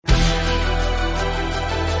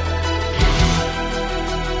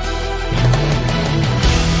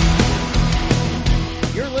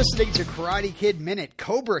listening to Karate Kid Minute,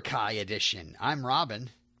 Cobra Kai edition. I'm Robin.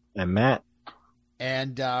 And Matt.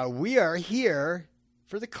 And we are here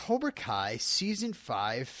for the Cobra Kai Season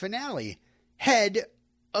 5 finale, Head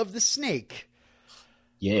of the Snake.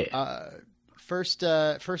 Yeah. First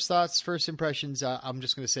thoughts, first impressions. I'm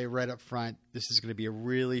just going to say right up front, this is going to be a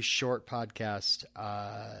really short podcast.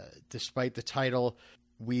 Despite the title,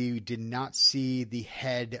 we did not see the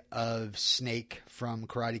head of Snake from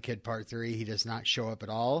Karate Kid Part 3. He does not show up at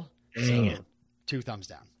all. Dang it. 2 thumbs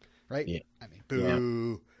down, right? Yeah. I mean,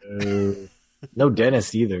 boo. Yeah. No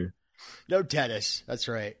Dennis either. No Dennis. That's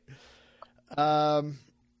right.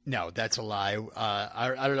 No, that's a lie.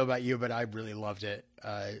 I don't know about you, but I really loved it.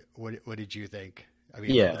 What did you think? I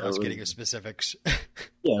mean, without getting into specifics.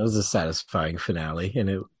 Yeah, it was a satisfying finale,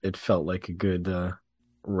 and it felt like a good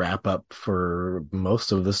wrap up for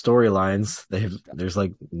most of the storylines. There's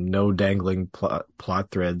like no dangling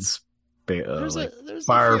plot threads. There's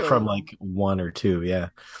far from like 1 or 2. Yeah.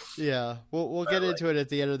 Yeah. We'll get into it at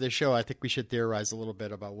the end of the show. I think we should theorize a little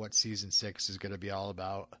bit about what season 6 is going to be all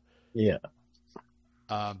about. Yeah.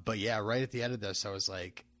 But yeah, right at the end of this, I was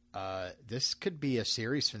like, this could be a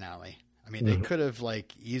series finale. I mean, they could have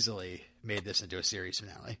like easily made this into a series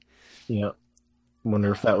finale. Yeah.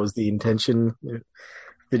 Wonder if that was the intention.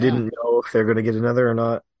 They didn't know if they're going to get another or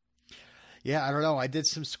not. Yeah, I don't know. I did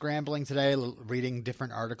some scrambling today, reading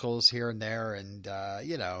different articles here and there, and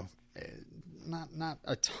not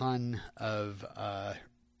a ton of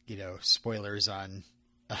spoilers on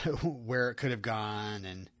where it could have gone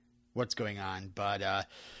and what's going on, but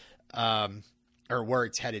or where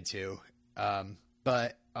it's headed to.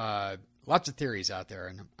 But lots of theories out there,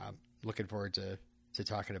 and I'm looking forward to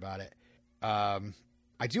talking about it.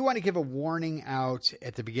 I do want to give a warning out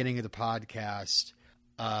at the beginning of the podcast.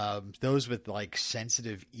 Those with like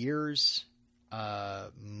sensitive ears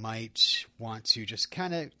might want to just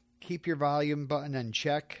kind of keep your volume button in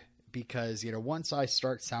check, because once I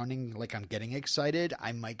start sounding like I'm getting excited,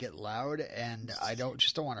 I might get loud, and I don't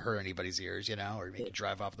want to hurt anybody's ears, or make you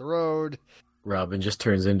drive off the road. Robin just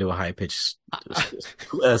turns into a high pitched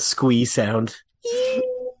squee sound.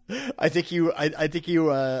 I think you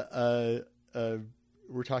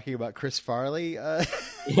we're talking about Chris Farley. Yeah,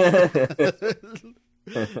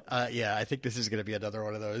 I think this is going to be another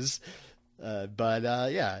one of those.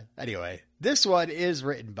 Yeah, anyway, this one is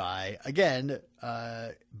written by, again,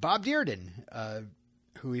 Bob Dearden,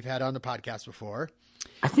 who we've had on the podcast before.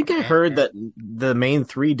 I think I heard that the main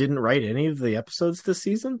 3 didn't write any of the episodes this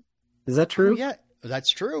season. Is that true? Oh, yeah, that's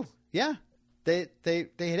true. Yeah, they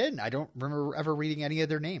didn't. I don't remember ever reading any of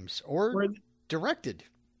their names or directed.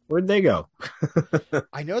 Where'd they go?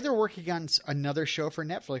 I know they're working on another show for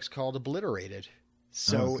Netflix called Obliterated.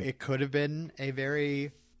 So it could have been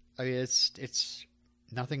it's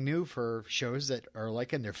nothing new for shows that are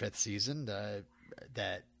like in their 5th season, that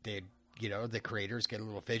they, the creators get a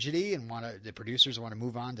little fidgety and the producers want to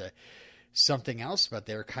move on to something else, but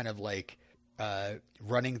they're kind of like,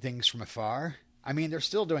 running things from afar. I mean, they're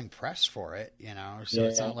still doing press for it, so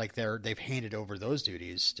it's not like they've handed over those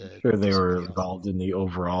duties to. Sure, they were involved in the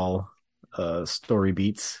overall story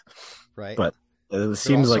beats, right? But it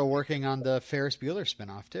seems also like working on the Ferris Bueller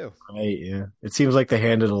spinoff too. Right? Yeah, it seems like they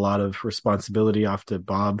handed a lot of responsibility off to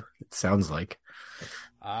Bob. It sounds like.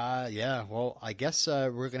 Yeah. Well, I guess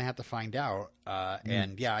we're gonna have to find out.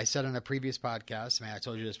 And yeah, I said on a previous podcast. I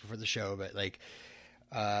told you this before the show, but like.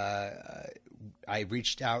 I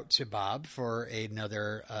reached out to Bob for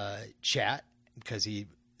another chat, because he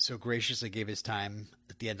so graciously gave his time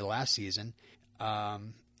at the end of last season.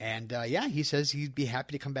 He says he'd be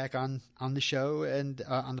happy to come back on the show and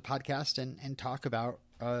on the podcast and talk about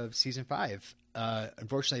season 5.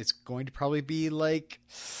 Unfortunately, it's going to probably be like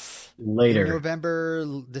later, November,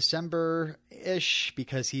 December-ish,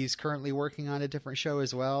 because he's currently working on a different show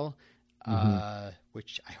as well.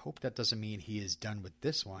 Which I hope that doesn't mean he is done with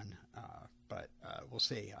this one, but we'll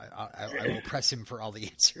see. I will press him for all the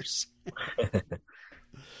answers.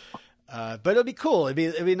 But it'll be cool.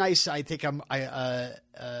 It'd be nice. I think I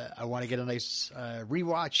want to get a nice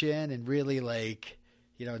rewatch in, and really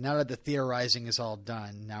now that the theorizing is all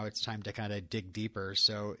done, now it's time to kind of dig deeper.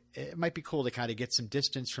 So it might be cool to kind of get some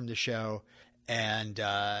distance from the show, and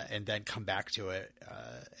then come back to it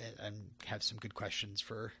and have some good questions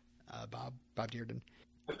for. Bob Dearden.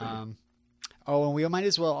 And we might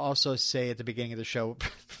as well also say at the beginning of the show, I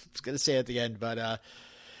was going to say at the end, but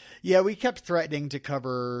we kept threatening to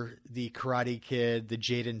cover the Karate Kid, the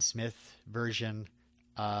Jaden Smith version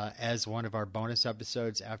as one of our bonus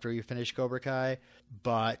episodes after we finish Cobra Kai.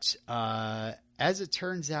 But as it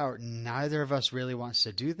turns out, neither of us really wants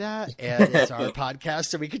to do that. And it's our podcast,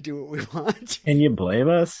 so we can do what we want. Can you blame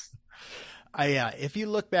us? If you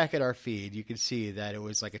look back at our feed, you can see that it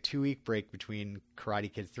was like a 2-week break between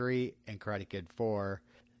Karate Kid 3 and Karate Kid 4.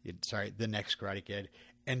 Sorry, the next Karate Kid.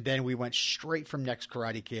 And then we went straight from next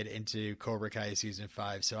Karate Kid into Cobra Kai season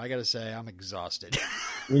 5. So I got to say, I'm exhausted.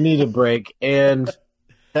 We need a break, and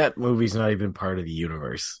that movie's not even part of the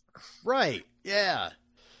universe. Right. Yeah.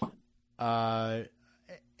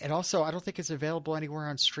 And also, I don't think it's available anywhere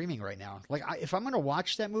on streaming right now. Like, if I'm going to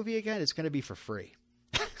watch that movie again, it's going to be for free.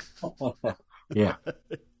 Yeah.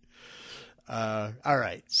 All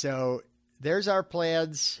right. So there's our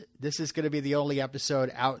plans. This is going to be the only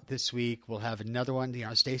episode out this week. We'll have another one.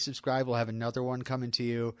 Stay subscribed. We'll have another one coming to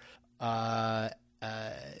you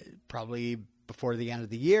probably before the end of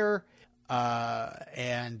the year.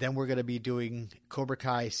 And then we're going to be doing Cobra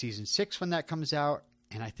Kai season 6 when that comes out.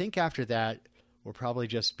 And I think after that, we'll probably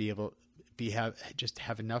just be able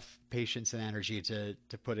have enough patience and energy to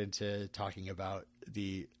put into talking about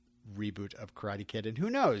the reboot of Karate Kid. And who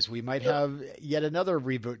knows, we might have yet another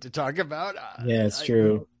reboot to talk about. Yeah, it's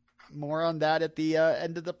true. More on that at the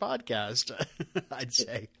end of the podcast, I'd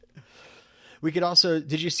say. We could also,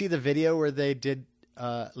 did you see the video where they did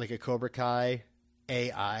like a Cobra Kai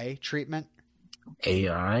AI treatment?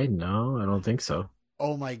 AI? No, I don't think so.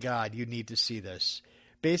 Oh my God, you need to see this.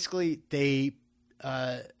 Basically, they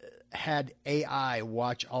had AI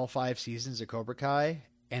watch all 5 seasons of Cobra Kai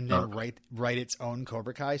and then write its own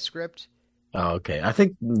Cobra Kai script. Oh, okay. I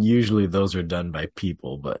think usually those are done by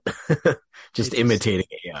people, but just imitating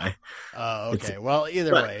AI. Oh, okay. Well,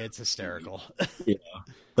 either way, it's hysterical. Yeah,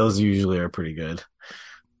 those usually are pretty good.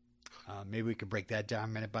 Maybe we could break that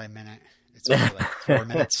down minute by minute. It's only like 4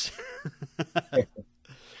 minutes.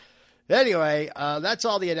 Anyway, that's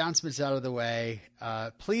all the announcements out of the way.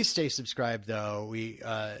 Please stay subscribed, though.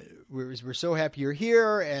 We're so happy you're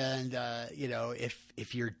here, and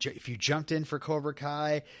if you jumped in for Cobra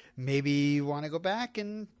Kai, maybe you want to go back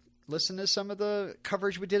and listen to some of the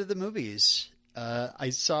coverage we did of the movies. I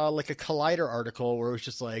saw like a Collider article where it was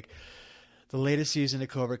just like the latest season of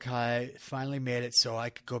Cobra Kai finally made it so I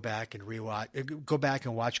could go back and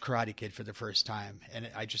watch Karate Kid for the first time, and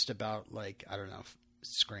I just about I don't know.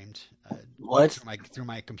 Screamed what through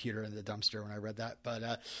my computer in the dumpster when I read that,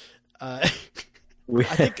 but I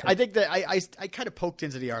think that I kind of poked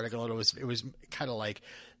into the article, and it was kind of like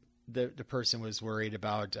the person was worried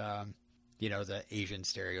about the Asian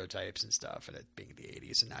stereotypes and stuff, and it being the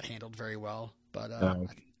 80s and not handled very well. But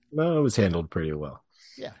no, it was handled pretty well.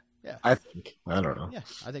 Yeah. I think. I don't know. Yeah,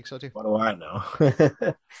 I think so too. What do I know?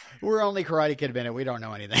 We're only Karate Kid Minute. We don't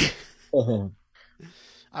know anything.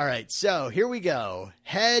 All right, so here we go.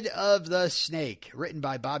 Head of the Snake, written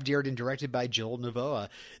by Bob Dearden, directed by Joel Novoa.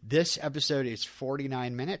 This episode is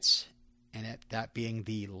 49 minutes, and that being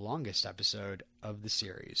the longest episode of the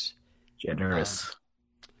series. Generous.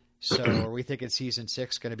 So are we thinking season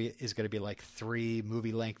 6 is going to be like 3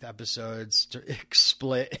 movie-length episodes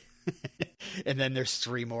split, and then there's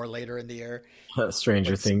 3 more later in the year?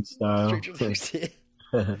 Stranger Things style. Stranger Things.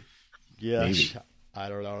 Yeah. Maybe. I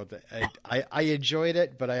don't know. I enjoyed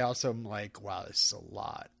it, but I also am like, wow, this is a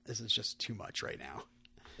lot. This is just too much right now.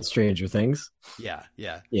 Stranger Things? Yeah.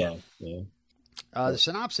 The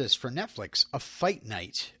synopsis for Netflix: a fight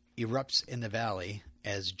night erupts in the valley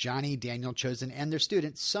as Johnny, Daniel, Chosen, and their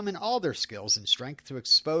students summon all their skills and strength to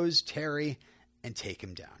expose Terry and take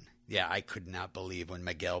him down. Yeah, I could not believe when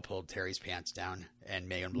Miguel pulled Terry's pants down and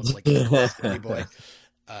made him look like a skinny boy.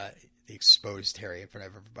 They exposed Terry in front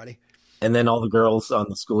of everybody. And then all the girls on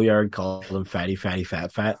the schoolyard called him fatty, fatty,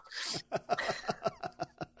 fat, fat.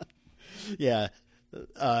 Yeah.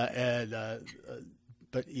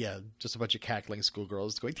 But yeah, just a bunch of cackling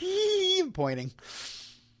schoolgirls going, and pointing.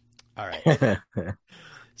 All right.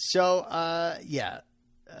 So,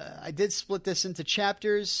 I did split this into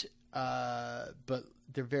chapters, but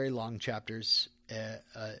they're very long chapters.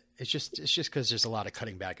 It's just because there's a lot of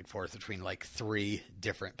cutting back and forth between like 3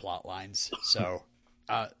 different plot lines. So,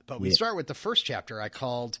 but we start with the first chapter I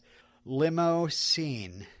called Limo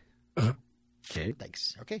Scene. Okay.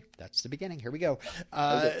 Thanks. Okay, that's the beginning. Here we go.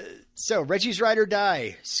 So Reggie's ride or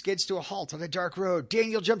die skids to a halt on a dark road.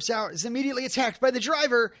 Daniel jumps out, is immediately attacked by the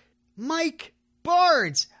driver, Mike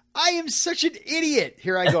Barnes. I am such an idiot.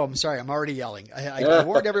 Here I go. I'm sorry. I'm already yelling. I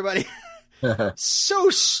warned everybody. So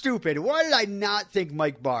stupid. Why did I not think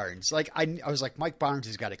Mike Barnes? Like I was like, Mike Barnes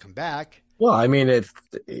has got to come back. Well, I mean, it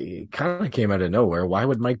kind of came out of nowhere. Why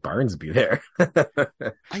would Mike Barnes be there?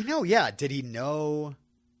 I know. Yeah. Did he know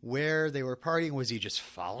where they were partying? Was he just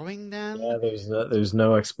following Yeah, them? there's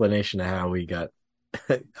no explanation of how we got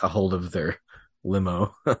a hold of their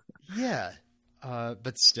limo. Yeah.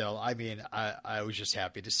 But still, I mean, I was just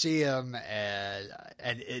happy to see him, and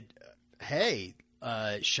it. Hey,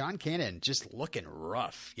 Sean Kanan just looking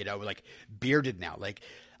rough, like bearded now. Like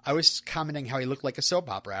I was commenting how he looked like a soap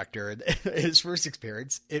opera actor in his first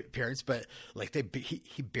appearance, but like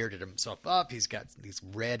he bearded himself up. He's got these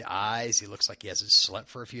red eyes. He looks like he hasn't slept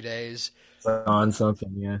for a few days. On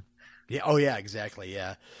something, yeah. Yeah. Oh yeah. Exactly.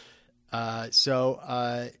 Yeah.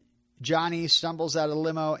 So Johnny stumbles out of the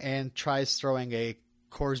limo and tries throwing a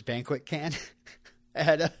Coors Banquet can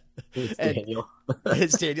at It's at Daniel.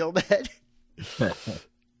 his Daniel bed.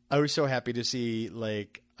 I was so happy to see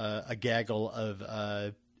like a gaggle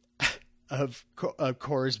of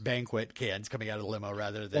Coors Banquet cans coming out of the limo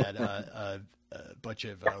rather than a bunch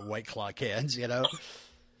of White Claw cans.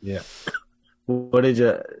 Yeah. What did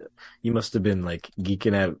you must have been like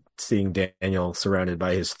geeking out seeing Daniel surrounded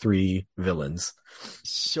by his three villains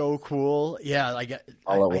So cool. Yeah, like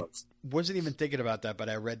all at I once. wasn't even thinking about that, but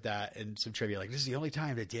I read that in some trivia. Like, this is the only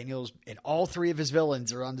time that Daniel's and all three of his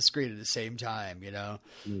villains are on the screen at the same time.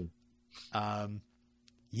 Mm.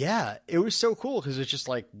 Yeah, it was so cool because it's just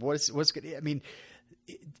like, what's good? I mean,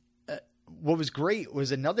 what was great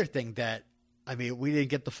was another thing that, I mean, we didn't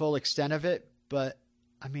get the full extent of it, but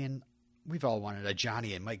I mean, we've all wanted a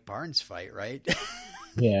Johnny and Mike Barnes fight, right?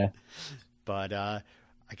 Yeah. But I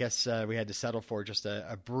guess we had to settle for just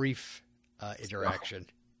a brief interaction.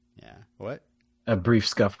 Yeah. What? A brief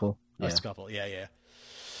scuffle. A Yeah. scuffle. Yeah, yeah.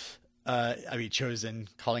 I mean, Chosen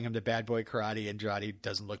calling him the bad boy karate, and Johnny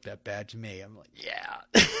doesn't look that bad to me. I'm like, yeah,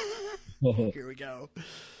 here we go.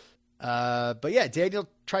 But yeah, Daniel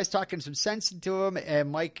tries talking some sense into him,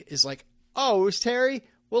 and Mike is like, "Oh, it was Terry.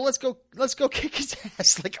 Well, let's go kick his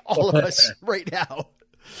ass, like all of us right now."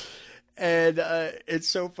 And it's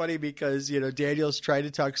so funny because Daniel's trying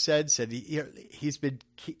to talk sense, and he's been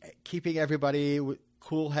keeping everybody with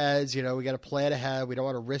cool heads. We got to plan ahead. We don't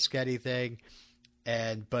want to risk anything.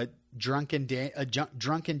 But drunken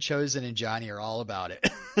Chosen and Johnny are all about it.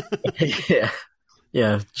 Yeah.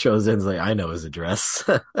 Yeah. Chosen's like, I know his address.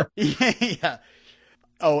 Yeah.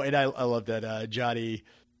 Oh, and I love that Johnny.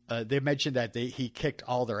 They mentioned that he kicked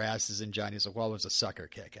all their asses, and Johnny's like, "Well, it was a sucker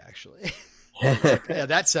kick, actually." Yeah,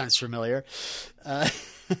 that sounds familiar.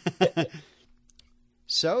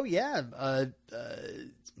 So yeah,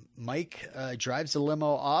 Mike drives the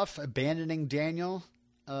limo off, abandoning Daniel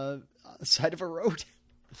on the side of a road.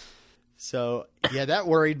 So yeah, that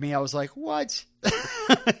worried me. I was like, "What?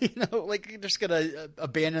 Like you're just gonna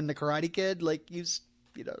abandon the Karate Kid? Like he's,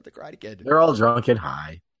 the Karate Kid." They're all drunk and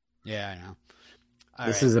high. Yeah, I know. All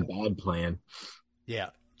This right. is a bad plan. Yeah.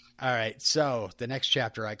 All right. So the next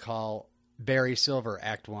chapter I call Barry Silver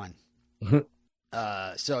Act 1.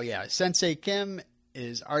 So yeah, Sensei Kim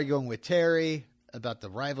is arguing with Terry about the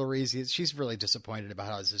rivalries. She's really disappointed about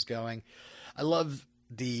how this is going. I love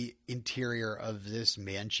the interior of this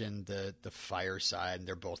mansion, the fireside, and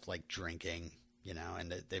they're both like drinking,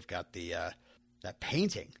 and they've got the that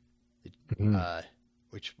painting,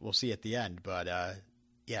 which we'll see at the end. But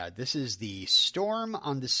yeah, this is the Storm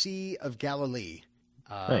on the Sea of Galilee.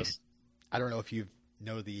 Nice. I don't know if you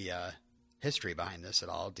know the history behind this at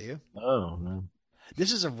all, do you? Oh, no.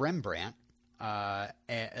 This is a Rembrandt. And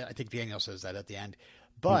I think Daniel says that at the end.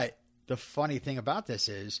 But the funny thing about this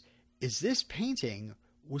is this painting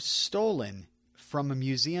was stolen from a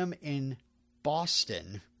museum in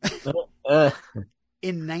Boston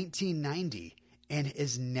in 1990 and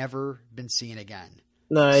has never been seen again.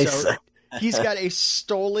 Nice. So he's got a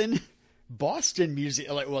stolen Boston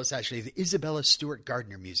museum. Well, it's actually the Isabella Stewart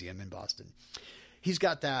Gardner Museum in Boston. He's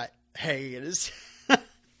got that. Hey, it is.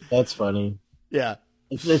 That's funny. Yeah.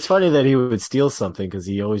 It's funny that he would steal something because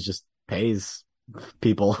he always just pays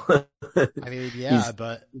people. I mean, yeah, He's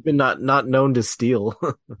but been not known to steal.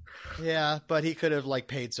 he could have like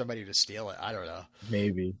paid somebody to steal it. I don't know.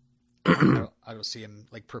 Maybe. I don't see him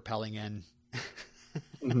like propelling in,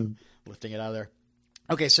 lifting it out of there.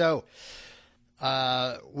 Okay, so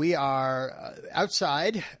we are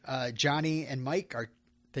outside. Johnny and Mike are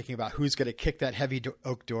thinking about who's going to kick that heavy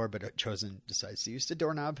oak door, but Chosen decides to use the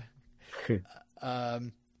doorknob.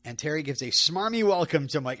 And Terry gives a smarmy welcome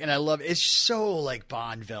to Mike, and I love it's so like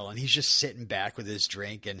Bondville, and he's just sitting back with his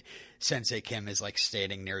drink, and Sensei Kim is like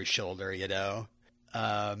standing near his shoulder,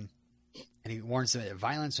 and he warns them that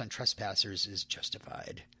violence on trespassers is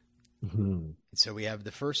justified. And so we have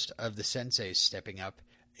the first of the senseis stepping up.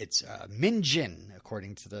 It's Min Jin,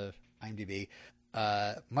 according to the IMDb.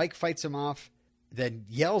 Mike fights him off, then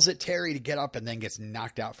yells at Terry to get up, and then gets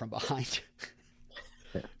knocked out from behind.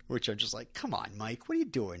 which I'm just like, come on, Mike, what are you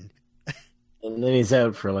doing? And then he's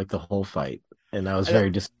out for like the whole fight, and I was I don't, very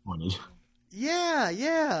disappointed. yeah,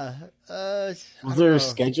 yeah. I Was don't there know.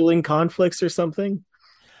 scheduling conflicts or something?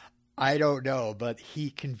 I don't know, but he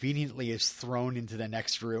conveniently is thrown into the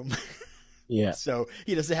next room. Yeah. So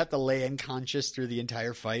he doesn't have to lay unconscious through the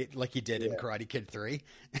entire fight like he did in Yeah. Karate Kid 3.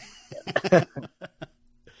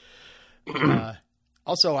 Uh,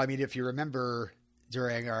 Also, I mean, if you remember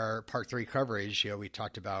during our part 3 coverage, we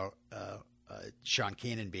talked about Sean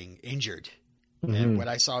Kanan being injured. And Hmm. when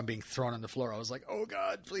I saw him being thrown on the floor, I was like, oh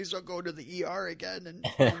God, please don't go to the ER again and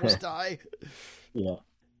almost die. Yeah.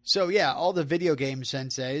 So, yeah, all the video game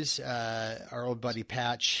senseis, our old buddy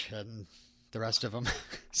Patch and the rest of them,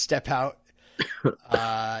 step out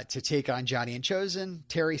to take on Johnny and Chosen.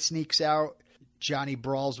 Terry sneaks out. Johnny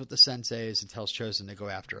brawls with the senseis and tells Chosen to go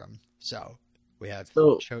after him. So we have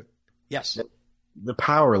So yes. the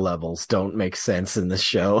power levels don't make sense in this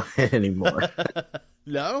show anymore.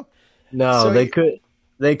 No. No, So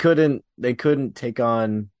they couldn't take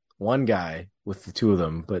on one guy with the two of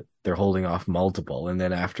them, but they're holding off multiple. And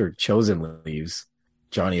then after Chosen leaves,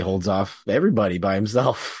 Johnny holds off everybody by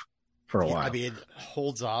himself for a I while. mean,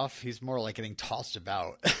 holds off. He's more like getting tossed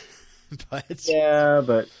about, but Yeah,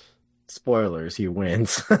 but spoilers, he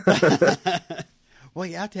wins. well,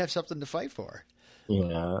 you have to have something to fight for.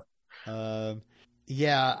 Yeah. Um,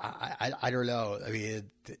 yeah, I don't know. I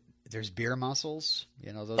mean, there's beer muscles.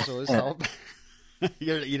 Those always help.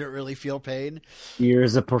 You don't really feel pain.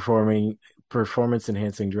 Years of performance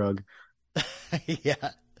enhancing drug.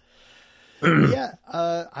 Yeah. Yeah,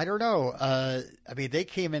 I don't know. I mean, they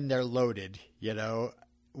came in there loaded,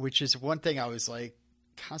 which is one thing I was like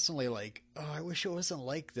constantly like, oh, I wish it wasn't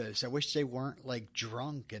like this. I wish they weren't like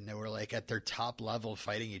drunk and they were like at their top level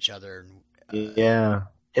fighting each other. Yeah.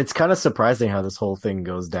 It's kind of surprising how this whole thing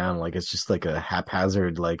goes down. Like it's just like a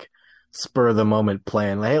haphazard, like spur of the moment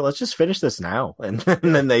plan. Like, hey, let's just finish this now. Yeah,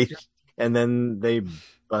 And then they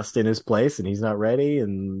bust in his place and he's not ready.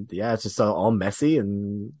 And yeah, it's just all messy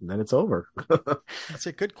and then it's over. that's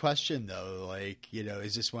a good question though. Like,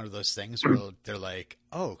 is this one of those things where they're like,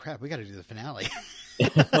 oh crap, we got to do the finale.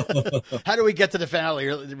 How do we get to the finale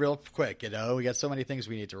real quick? We got so many things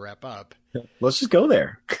we need to wrap up. Let's just go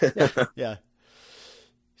there. Yeah, yeah.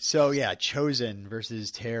 So yeah, Chosen versus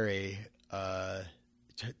Terry.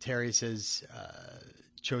 Terry says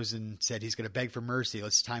Chosen said he's going to beg for mercy.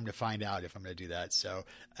 It's time to find out if I'm going to do that. So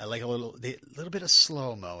I like a little bit of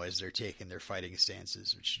slow mo as they're taking their fighting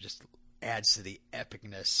stances, which just adds to the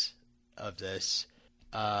epicness of this.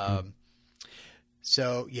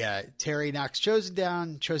 So yeah, Terry knocks Chosen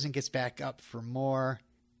down. Chosen gets back up for more.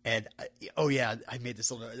 And oh yeah, I made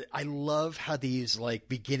this little. I love how these like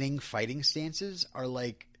beginning fighting stances are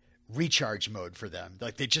like recharge mode for them.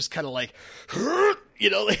 Like they just kind of like,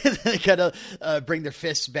 they kind of bring their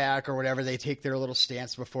fists back or whatever. They take their little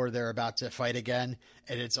stance before they're about to fight again,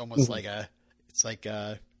 and it's almost like I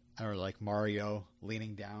don't know, like Mario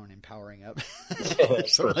leaning down and powering up,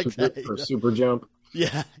 something like that. For super jump.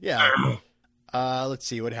 Yeah, yeah. Let's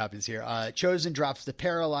see what happens here. Chosen drops the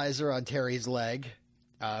paralyzer on Terry's leg,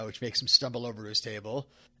 which makes him stumble over to his table,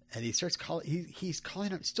 and he starts he's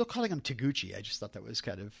calling him, still calling him Taguchi. I just thought that was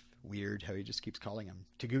kind of weird how he just keeps calling him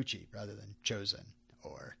Taguchi rather than Chosen,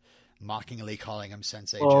 or mockingly calling him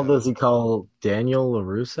Sensei Well, Joe. does he call Daniel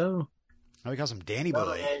LaRusso? Oh, he calls him Danny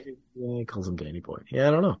Boy. Yeah, he calls him Danny Boy. Yeah,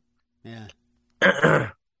 I don't know. Yeah.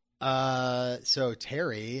 So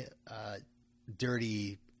Terry,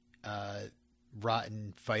 dirty,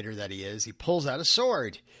 rotten fighter that he is, he pulls out a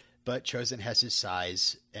sword, but Chosen has his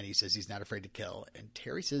size and he says he's not afraid to kill. And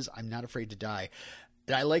Terry says, I'm not afraid to die.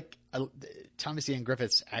 And I like Thomas Ian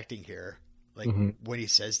Griffith's acting here. Like when he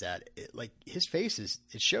says that, like his face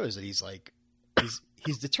it shows that he's like,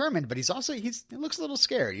 he's determined, but he's also, he looks a little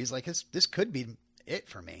scared. He's like, this could be it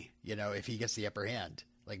for me, if he gets the upper hand.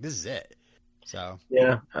 Like this is it. So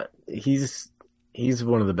yeah, he's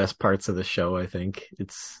one of the best parts of the show. I think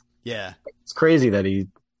it's crazy that he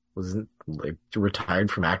wasn't like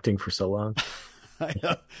retired from acting for so long. I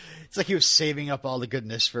know. It's like he was saving up all the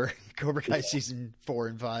goodness for Cobra Kai season 4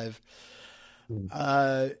 and 5.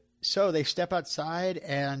 So they step outside,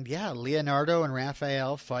 and Leonardo and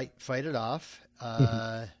Raphael fight it off.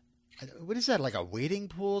 What is that? Like a wading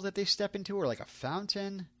pool that they step into, or like a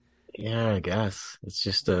fountain? Yeah, I guess it's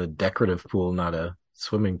just a decorative pool, not a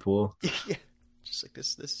swimming pool. Yeah, just like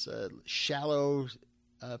this shallow.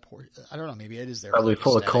 I don't know. Maybe it is there. Probably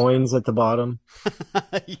full of coins at the bottom.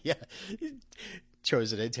 Yeah,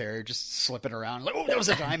 Chosen and Terry are just slipping around. Like, oh, that was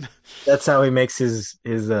a time. That's how he makes his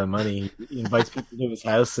money. He invites people to his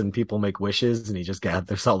house, and people make wishes, and he just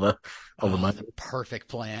gathers all the money. The perfect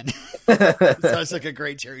plan. Yeah. Sounds like a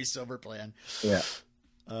great Terry Silver plan.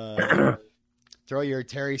 Throw your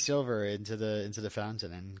Terry Silver into the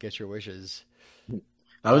fountain and get your wishes.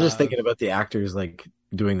 I was just thinking about the actors like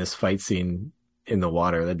doing this fight scene in the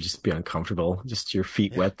water. That'd just be uncomfortable. Just your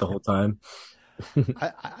feet wet the whole time.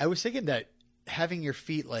 I was thinking that having your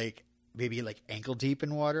feet like maybe like ankle deep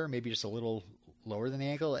in water, maybe just a little lower than the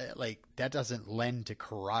ankle, like that doesn't lend to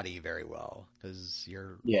karate very well because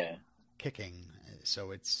you're kicking.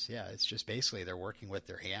 So it's just basically they're working with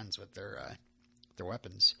their hands with their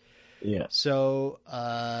weapons. Yeah. So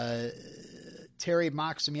Terry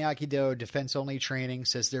mocks Miyagi-Do defense only training,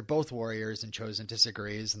 says they're both warriors, and Chosen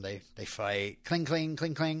disagrees, and they fight. Cling, cling,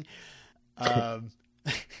 cling, cling. I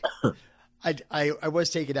was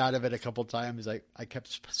taken out of it a couple times. I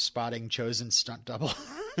kept spotting Chosen's stunt double.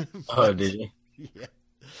 Oh, did you? Yeah.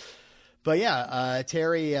 But yeah,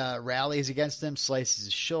 Terry rallies against him, slices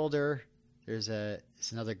his shoulder.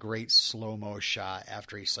 It's another great slow-mo shot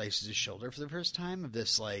after he slices his shoulder for the first time of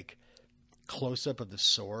this like close-up of the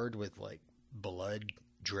sword with like blood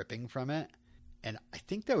dripping from it. And I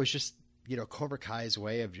think that was just, Cobra Kai's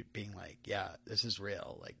way of being like, yeah, this is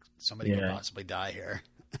real. Like somebody could possibly die here.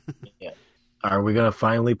 Yeah. Are we going to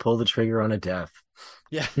finally pull the trigger on a death?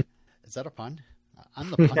 Yeah. Is that a pun?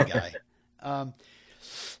 I'm the pun guy.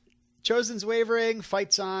 Chosen's wavering,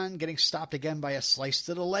 fights on, getting stopped again by a slice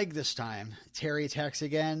to the leg this time. Terry attacks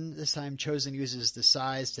again. This time Chosen uses the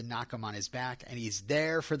size to knock him on his back, and he's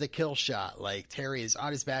there for the kill shot. Like, Terry is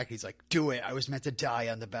on his back. He's like, do it. I was meant to die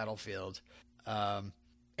on the battlefield. And,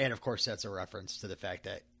 of course, that's a reference to the fact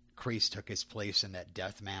that Kreese took his place in that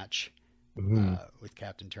death match with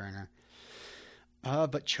Captain Turner.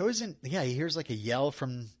 But Chosen, he hears like a yell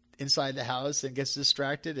from inside the house and gets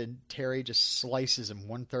distracted, and Terry just slices him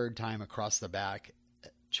 1/3 time across the back.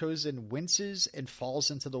 Chosen winces and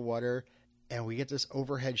falls into the water, and we get this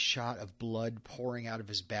overhead shot of blood pouring out of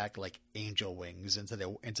his back like angel wings into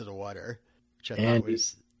the water, which I thought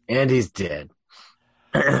was... And he's dead.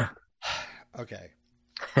 Okay.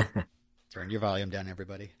 Turn your volume down,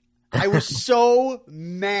 everybody. I was so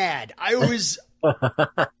mad.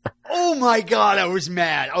 Oh my God, I was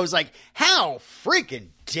mad. I was like, how freaking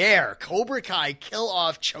dare Cobra Kai kill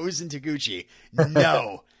off Chosen Taguchi?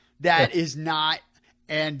 No, that is not.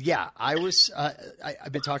 And yeah, I've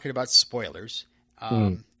been talking about spoilers.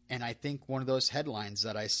 And I think one of those headlines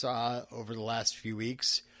that I saw over the last few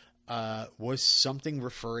weeks was something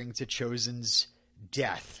referring to Chosen's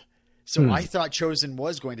death. So I thought Chosen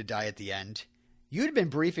was going to die at the end. You'd been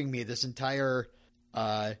briefing me this entire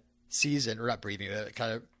season, or not briefing,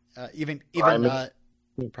 kind of even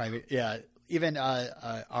private, yeah. Even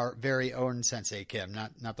our very own Sensei Kim,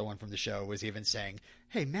 not the one from the show, was even saying,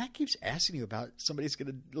 "Hey, Matt keeps asking you about somebody's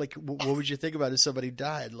gonna like. What would you think about if somebody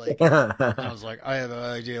died?" Like, I was like, I have no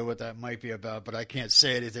idea what that might be about, but I can't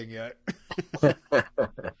say anything yet.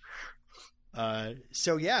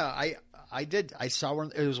 So yeah, I did. I saw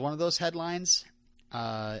one. It was one of those headlines,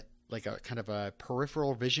 like a kind of a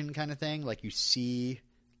peripheral vision kind of thing. Like you see,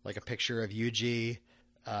 like a picture of Yuji.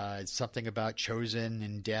 Something about Chosen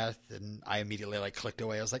and death, and I immediately like clicked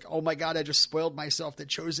away. I was like, oh my God, I just spoiled myself that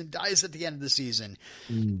Chosen dies at the end of the season.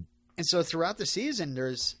 And so throughout the season,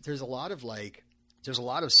 there's a lot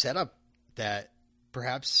of setup that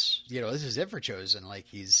perhaps, this is it for Chosen. Like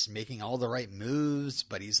he's making all the right moves,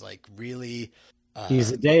 but he's like really,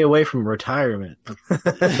 he's a day away from retirement.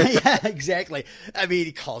 Yeah, exactly. I mean,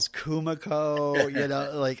 he calls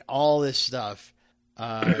Kumiko, like all this stuff.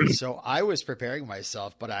 So I was preparing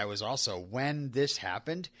myself, but I was also, when this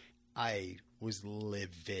happened, I was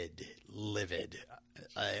livid.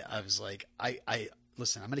 I was like, I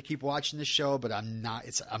listen, I'm going to keep watching this show, but I'm not,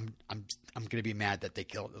 I'm going to be mad that they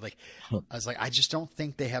killed, like, I was like, I just don't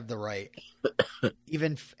think they have the right,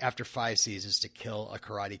 even after 5 seasons, to kill a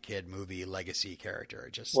Karate Kid movie legacy character.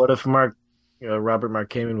 What if Robert Mark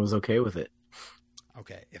Kamen was okay with it?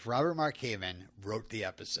 Okay. If Robert Mark Kamen wrote the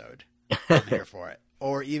episode, I'm here for it.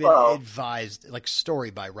 Or even advised, like story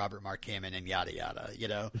by Robert Mark Kamen and yada yada,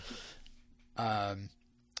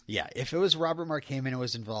 Yeah, if it was Robert Mark Kamen who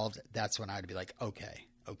was involved, that's when I'd be like, okay.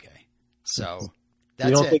 So that's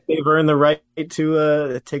you don't it. think they've earned the right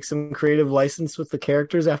to take some creative license with the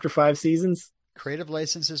characters after 5 seasons? Creative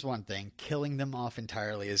license is one thing. Killing them off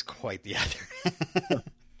entirely is quite the other.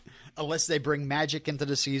 Unless they bring magic into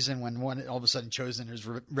the season when one all of a sudden Chosen is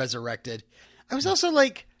resurrected. I was also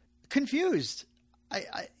like confused.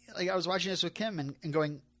 I was watching this with Kim and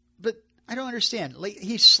going, but I don't understand. Like,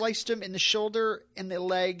 he sliced him in the shoulder, in the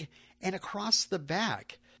leg, and across the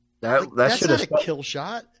back. That Like, that that's should not have. a kill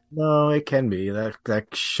shot. No, it can be. That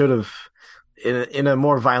should have in a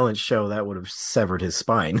more violent show that would have severed his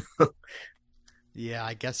spine. Yeah,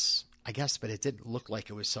 I guess, but it didn't look like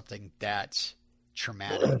it was something that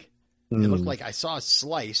traumatic. It looked Hmm. like I saw a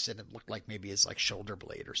slice, and it looked like maybe his like shoulder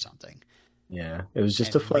blade or something. Yeah, it was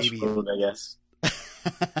just a And flesh maybe wound, I guess.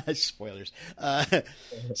 spoilers.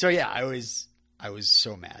 So yeah, I was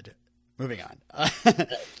so mad. Moving on.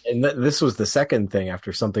 And this was the second thing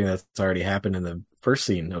after something that's already happened in the first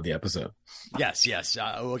scene of the episode. Yes, yes,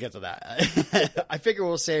 we'll get to that. I figure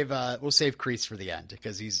we'll save Kreese for the end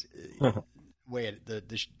because he's way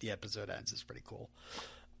the episode ends is pretty cool.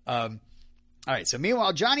 All right, so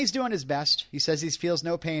meanwhile, Johnny's doing his best. He says he feels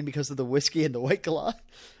no pain because of the whiskey and the White Claw.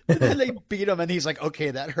 And then they beat him, and he's like,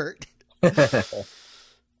 "Okay, that hurt."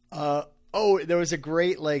 Oh, there was a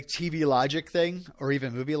great like TV logic thing, or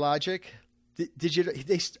even movie logic. Did you?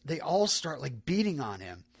 They all start like beating on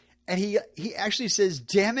him, and he actually says,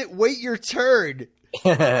 "Damn it, wait your turn."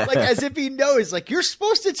 Like as if he knows, like you're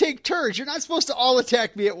supposed to take turns. You're not supposed to all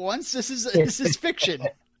attack me at once. This is fiction.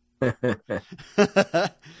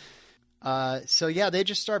 So yeah, they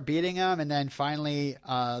just start beating him, and then finally,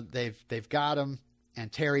 they've got him. And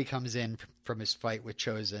Terry comes in from his fight with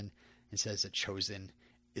Chosen and says that Chosen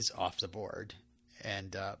is off the board.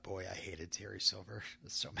 And boy, I hated Terry Silver. I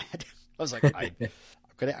was so mad. I was like,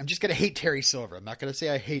 I'm just gonna hate Terry Silver. I'm not gonna say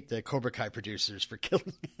I hate the Cobra Kai producers for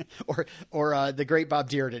killing, or the great Bob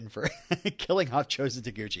Dearden for killing off Chosen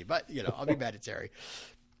Taguchi. But I'll be mad at Terry.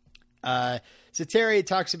 So Terry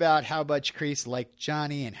talks about how much Kreese liked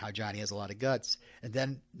Johnny and how Johnny has a lot of guts. And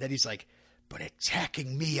then he's like, but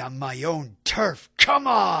attacking me on my own turf, come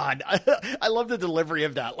on. I love the delivery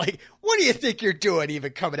of that. Like, what do you think you're doing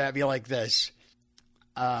even coming at me like this?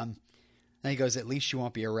 Then he goes, at least you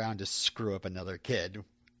won't be around to screw up another kid,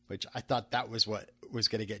 which I thought that was what was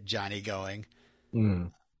going to get Johnny going.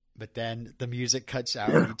 Mm. But then the music cuts out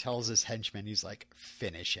and he tells his henchman, he's like,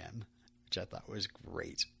 finish him, which I thought was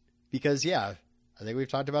great. Because, yeah, I think we've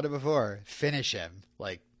talked about it before. Finish him.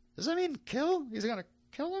 Like, does that mean kill? He's going to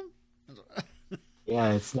kill him?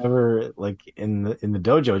 Yeah, it's never like in the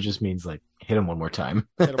dojo. It just means like hit him one more time.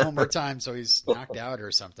 Hit him one more time so he's knocked out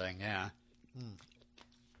or something. Yeah.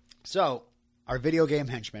 So our video game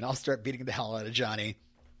henchman, I'll start beating the hell out of Johnny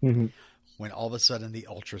when all of a sudden the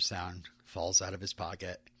ultrasound falls out of his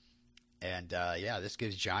pocket. And this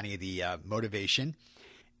gives Johnny the motivation.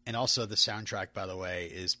 And also the soundtrack, by the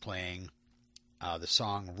way, is playing the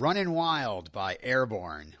song Runnin' Wild by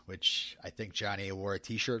Airborne, which I think Johnny wore a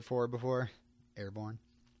t-shirt for before. Airborne.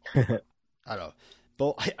 I don't know.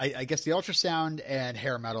 But I guess the ultrasound and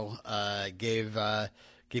hair metal gave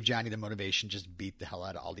Johnny the motivation, just beat the hell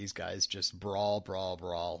out of all these guys, just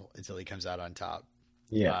brawl until he comes out on top.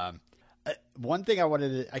 Yeah. One thing I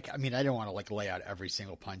wanted to, I mean, I didn't want to like lay out every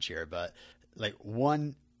single punch here, but like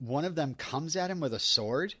one of them comes at him with a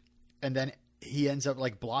sword and then he ends up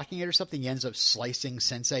like blocking it or something. He ends up slicing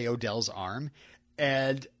Sensei Odell's arm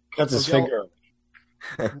and Cuts his finger.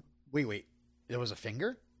 Wait. There was a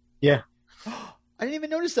finger? Yeah. I didn't even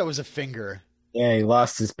notice that was a finger. Yeah, he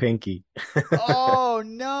lost his pinky. Oh,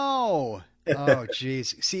 no. Oh,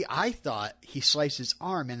 jeez. See, I thought he sliced his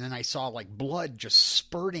arm, and then I saw, like, blood just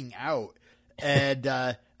spurting out. And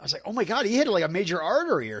I was like, oh, my God, he hit, like, a major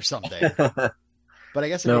artery or something. But I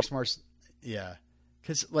guess it makes more... Yeah.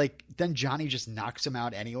 Because, like, then Johnny just knocks him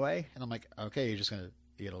out anyway. And I'm like, okay, you're going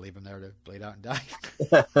to leave him there to bleed out and die?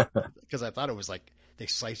 Because I thought it was, like, they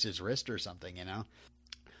sliced his wrist or something,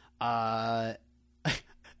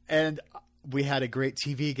 And we had a great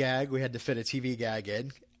TV gag. We had to fit a TV gag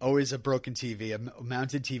in. Always a broken TV, a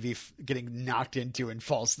mounted TV getting knocked into and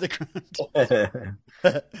falls to the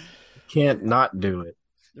ground. Can't not do it.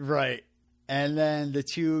 Right. And then the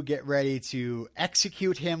two get ready to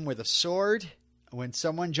execute him with a sword when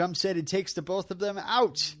someone jumps in and takes the both of them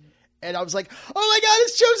out. And I was like, oh my God,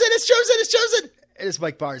 it's Chosen. And it's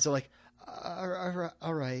Mike Barnes. I'm like,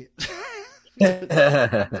 all right.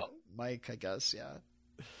 Mike, I guess, yeah.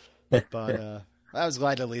 But I was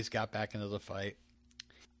glad at least got back into the fight.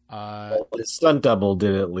 The stunt double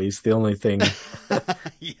did at least. The only thing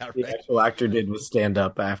Yeah, the right. actual actor did was stand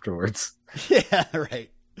up afterwards. Yeah, right.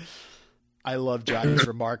 I love Johnny's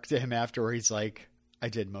remark to him after where he's like, I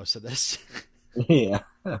did most of this. Yeah.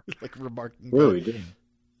 Like remarking Really did.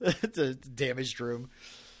 the damaged room.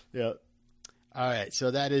 Yeah. All right.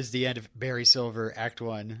 So that is the end of Barry Silver Act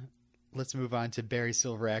 1. Let's move on to Barry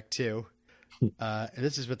Silver Act 2. And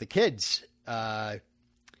this is with the kids.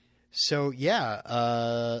 So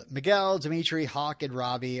Miguel, Dimitri, Hawk, and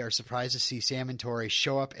Robbie are surprised to see Sam and Tori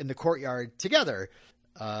show up in the courtyard together.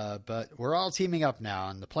 But we're all teaming up now,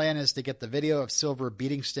 and the plan is to get the video of Silver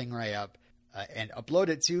beating Stingray up and upload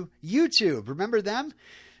it to YouTube. Remember them?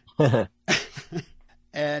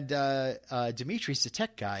 And Dimitri's the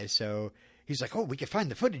tech guy, so he's like, oh, we can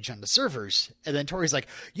find the footage on the servers. And then Tori's like,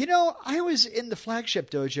 I was in the flagship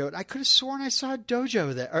dojo, and I could have sworn I saw a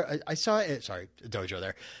dojo there. Or I saw a dojo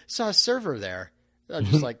there. Saw a server there. I'm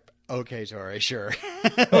just like, okay, Tori, sure.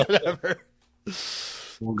 Whatever.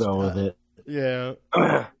 We'll go with it. Yeah.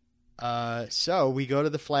 So we go to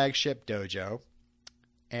the flagship dojo,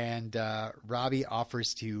 and Robbie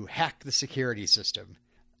offers to hack the security system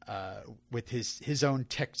with his own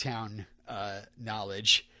Tech-Town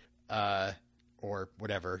knowledge or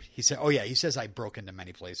whatever. He said, he says I broke into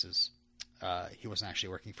many places. He wasn't actually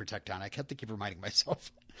working for Tech-Town. I kept to keep reminding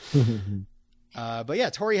myself. But yeah,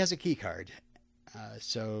 Tori has a key card.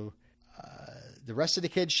 So the rest of the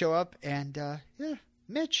kids show up, and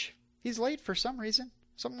Mitch, he's late for some reason.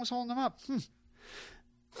 Someone was holding him up.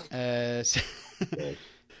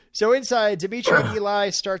 So inside, Dimitri and Eli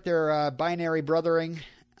start their binary brothering.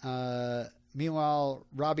 Meanwhile,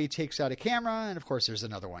 Robbie takes out a camera, and of course there's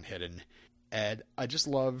another one hidden. And I just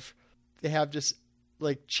love, they have just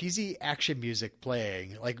like cheesy action music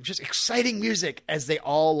playing, like just exciting music as they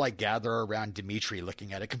all like gather around Dimitri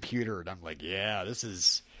looking at a computer. And I'm like, yeah, this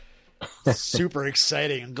is super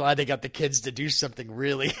exciting. I'm glad they got the kids to do something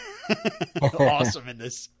really awesome in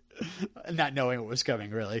this, not knowing what was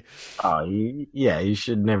coming, really. Oh, yeah, you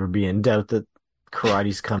should never be in doubt that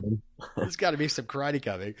karate's coming. There's got to be some karate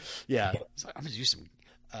coming. Yeah. So I'm going to do some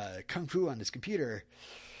kung fu on this computer.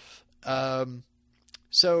 And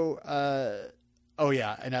I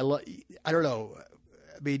don't know.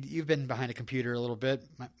 I mean, you've been behind a computer a little bit,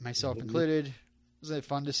 myself included. Wasn't it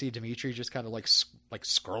fun to see Dimitri just kind of like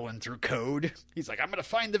scrolling through code? He's like, I'm going to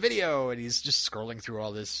find the video. And he's just scrolling through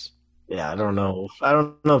all this. Yeah, I don't know. I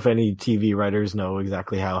don't know if any TV writers know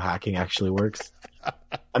exactly how hacking actually works.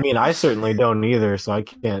 I mean, I certainly don't either, so I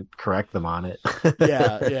can't correct them on it.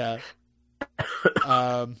 Yeah.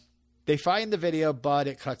 They find the video, but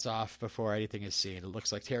it cuts off before anything is seen. It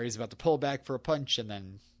looks like Terry's about to pull back for a punch, and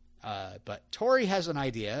then, but Tori has an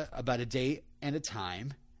idea about a date and a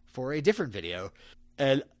time for a different video.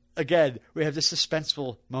 And again, we have this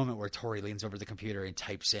suspenseful moment where Tori leans over the computer and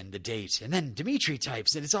types in the date, and then Dimitri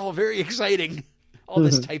types, and it's all very exciting. All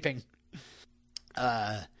this typing.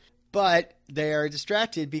 But they are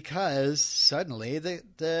distracted because suddenly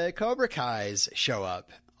the Cobra Kais show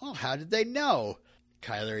up. Oh, how did they know?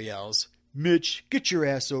 Kyler yells, Mitch, get your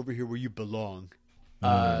ass over here where you belong.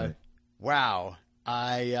 Wow.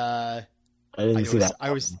 I didn't see that.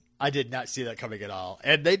 I did not see that coming at all.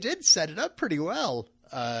 And they did set it up pretty well.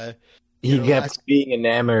 He kept being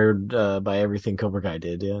enamored by everything Cobra Kai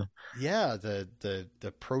did, yeah. Yeah,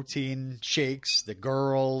 the protein shakes, the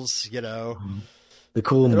girls, the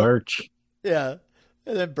cool merch. Yeah.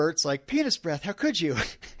 And then Bert's like, penis breath, how could you?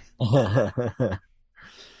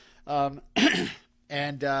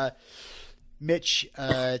 And Mitch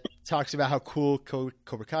talks about how cool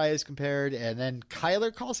Cobra Kai is compared, and then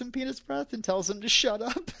Kyler calls him penis breath and tells him to shut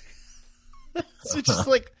up. So just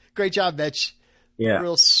like, great job, Mitch. Yeah.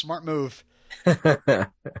 Real smart move. But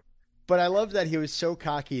I love that he was so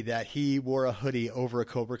cocky that he wore a hoodie over a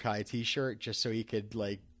Cobra Kai t-shirt just so he could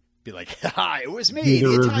like be like, "Hi, it was me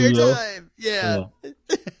the entire time." Yeah.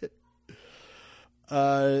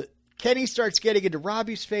 Kenny starts getting into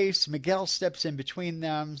Robbie's face. Miguel steps in between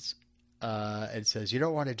them and says, "You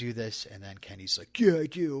don't want to do this." And then Kenny's like, "Yeah, I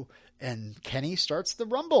do." And Kenny starts the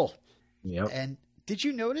rumble. Yep. And did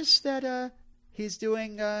you notice that he's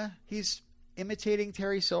imitating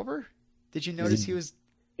Terry Silver? Did you notice he was?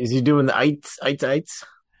 Is he doing the ites?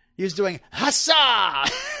 He was doing Hassa!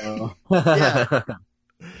 Oh. Yeah.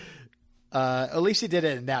 At least he did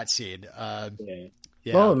it in that scene. Yeah.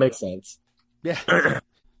 Well, it makes sense. Yeah.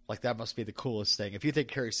 Like that must be the coolest thing. If you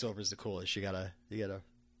think Terry Silver's the coolest, you gotta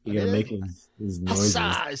make his noises.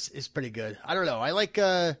 Hassa is pretty good. I don't know. I like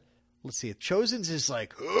let's see. Chosen's is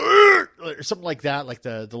like or something like that, like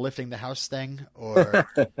the lifting the house thing. Or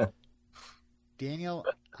Daniel.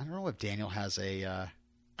 I don't know if Daniel has a.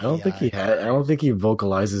 I don't think he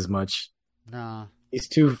vocalizes much. No. He's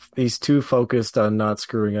too focused on not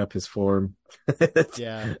screwing up his form.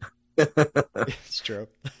 Yeah. It's true.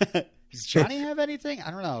 Does Johnny have anything? I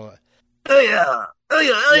don't know. Oh yeah.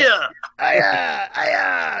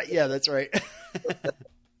 Yeah, that's right.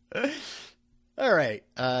 All right.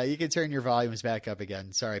 You can turn your volumes back up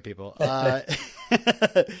again. Sorry, people.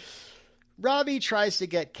 Robbie tries to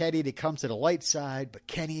get Kenny to come to the light side, but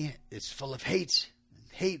Kenny is full of hate.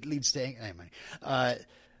 Hate leads to anyway.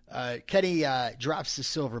 Kenny drops the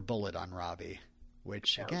silver bullet on Robbie,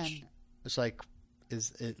 which again, it's like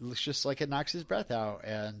it looks just like it knocks his breath out,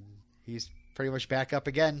 and he's pretty much back up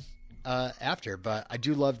again after. But I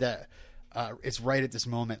do love that it's right at this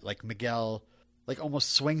moment, like Miguel, like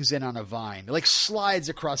almost swings in on a vine, like slides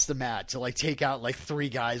across the mat to like take out like 3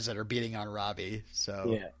 guys that are beating on Robbie.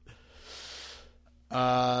 So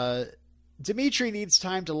yeah. Dimitri needs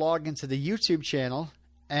time to log into the YouTube channel.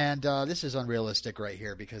 And this is unrealistic right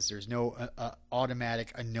here because there's no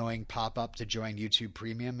automatic annoying pop-up to join YouTube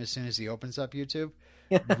Premium as soon as he opens up YouTube.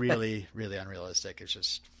 Really, really unrealistic. It's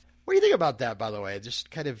just... What do you think about that, by the way? Just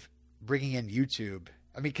kind of bringing in YouTube.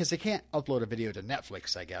 I mean, because they can't upload a video to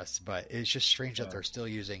Netflix, I guess, but it's just strange that they're still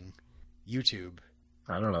using YouTube.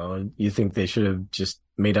 I don't know. You think they should have just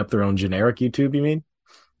made up their own generic YouTube, you mean?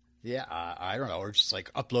 Yeah, I don't know. Or just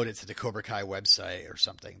like upload it to the Cobra Kai website or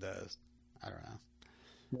something. I don't know.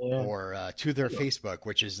 Yeah. Or to their Facebook,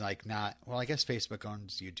 which is like not... Well, I guess Facebook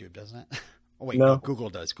owns YouTube, doesn't it? Oh, wait, No. Google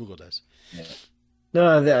does. Google does. Yeah.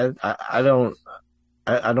 No, I don't...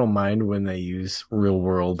 I don't mind when they use real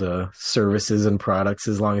world services and products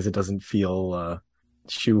as long as it doesn't feel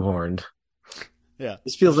shoehorned. Yeah.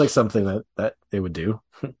 This feels like something that they would do.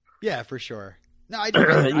 Yeah, for sure. No, I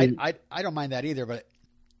don't mind that either, but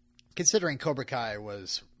considering Cobra Kai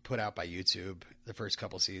was put out by YouTube the first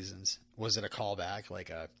couple seasons, was it a callback, like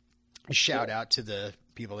a shout out to the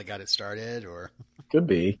people that got it started, or could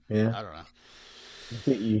be? Yeah, I don't know.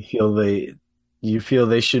 You feel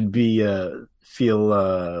they should be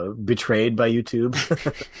feel betrayed by YouTube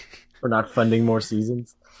for not funding more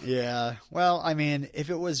seasons? Yeah, well, I mean, if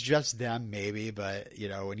it was just them, maybe, but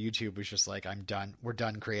when YouTube was just like, we're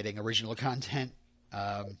done creating original content.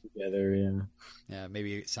 Together, yeah,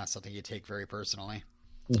 maybe it's not something you take very personally.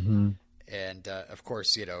 Mm-hmm. And of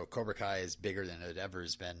course, Cobra Kai is bigger than it ever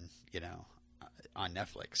has been, on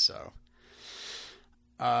Netflix. So,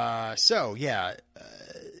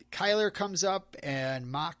 Kyler comes up and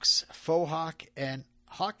mocks Faux Hawk, and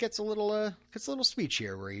Hawk gets a little speech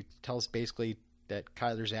here where he tells basically that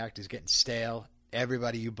Kyler's act is getting stale.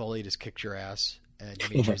 Everybody you bullied has kicked your ass, and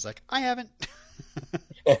Dimitri's like, I haven't.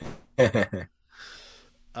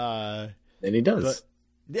 And he does.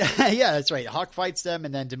 Yeah, that's right. Hawk fights them,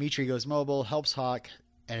 and then Dimitri goes mobile, helps Hawk,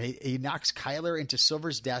 and he knocks Kyler into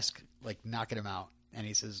Silver's desk, like knocking him out. And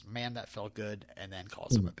he says, "Man, that felt good," and then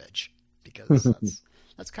calls him a bitch because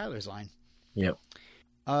that's Kyler's line. Yep.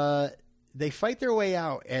 They fight their way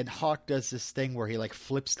out, and Hawk does this thing where he like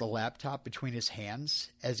flips the laptop between his hands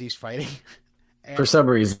as he's fighting. And for some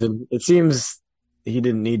reason, it seems he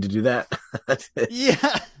didn't need to do that.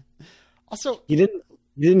 Yeah. Also, he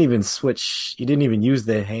didn't even switch. He didn't even use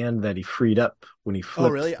the hand that he freed up when he flipped.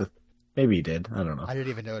 Oh, really? Maybe he did. I don't know. I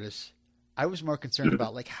didn't even notice. I was more concerned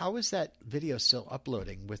about like, how is that video still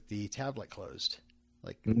uploading with the tablet closed?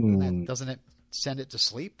 Like, doesn't it send it to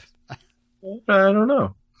sleep? I don't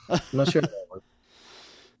know. I'm not sure.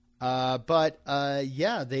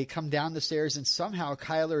 They come down the stairs, and somehow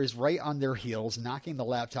Kyler is right on their heels, knocking the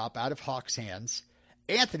laptop out of Hawk's hands.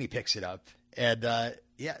 Anthony picks it up, and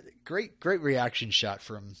great reaction shot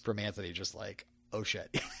from Anthony, just like, oh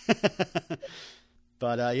shit.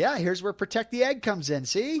 But here's where Protect the Egg comes in.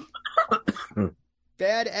 See,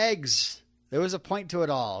 bad eggs. There was a point to it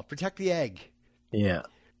all. Protect the egg. Yeah,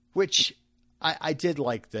 which I did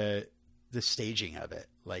like the staging of it.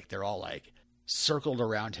 Like they're all like circled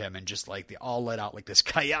around him and just like they all let out like this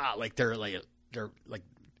kaya, like they're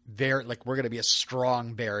very like we're gonna be a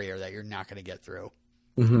strong barrier that you're not gonna get through.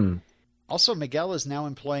 Mm-hmm. Also, Miguel is now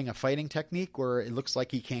employing a fighting technique where it looks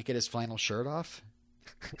like he can't get his flannel shirt off.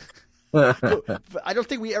 But I don't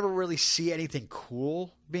think we ever really see anything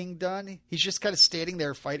cool being done. He's just kind of standing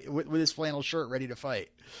there fighting with his flannel shirt ready to fight.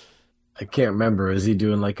 I can't remember. Is he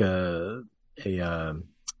doing like a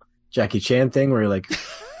Jackie Chan thing where he like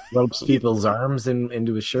ropes people's arms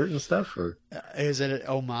into his shirt and stuff? Or is it an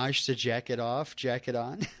homage to Jacket Off, Jacket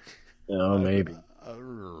On? No, maybe.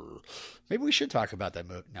 Maybe we should talk about that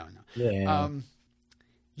movie. No.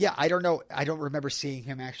 Yeah. I don't know. I don't remember seeing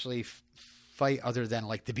him actually fight other than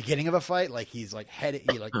like the beginning of a fight. Like he's like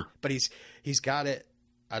but he's got it.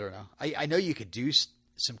 I don't know. I know you could do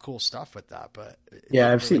some cool stuff with that, but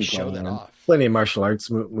yeah, I've seen plenty of martial arts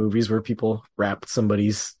movies where people wrap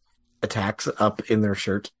somebody's attacks up in their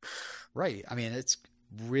shirt. Right. I mean, it's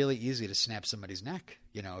really easy to snap somebody's neck,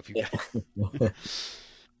 if you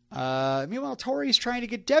meanwhile, Tori's trying to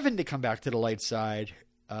get Devin to come back to the light side,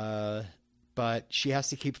 but she has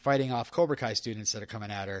to keep fighting off Cobra Kai students that are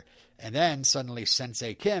coming at her. And then suddenly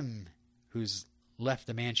Sensei Kim who's left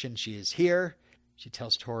the mansion. She is here. She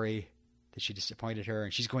tells Tori that she disappointed her,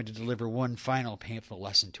 and she's going to deliver one final painful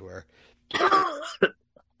lesson to her.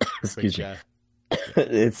 Excuse me.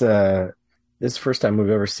 It's this is the first time we've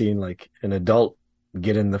ever seen like an adult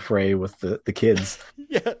get in the fray with the kids.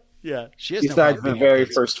 Yeah. She has Besides the very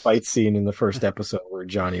first fight scene in the first episode where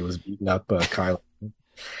Johnny was beating up Kyle.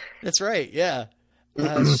 That's right. Yeah.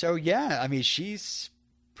 So yeah, I mean, she's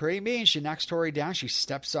pretty mean. She knocks Tori down. She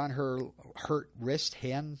steps on her hurt wrist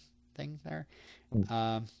hand thing there.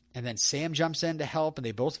 And then Sam jumps in to help, and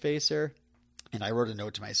they both face her. And I wrote a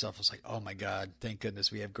note to myself. I was like, "Oh my god, thank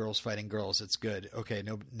goodness we have girls fighting girls. It's good. Okay,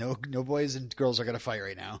 no boys and girls are gonna fight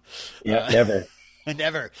right now. Yeah, never,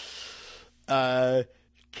 never."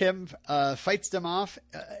 Kim fights them off,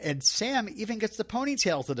 and Sam even gets the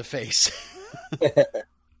ponytail to the face,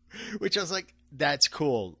 which I was like, "That's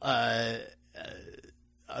cool." I'm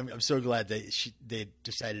so glad they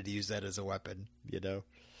decided to use that as a weapon, you know.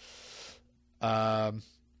 And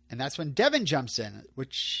that's when Devin jumps in,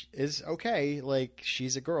 which is okay. Like,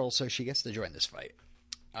 she's a girl, so she gets to join this fight.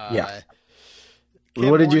 Yeah.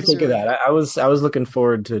 What did you think of that? I was looking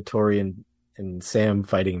forward to Tori and Sam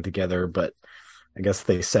fighting together, but I guess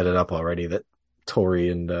they set it up already that Tori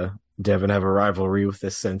and Devin have a rivalry with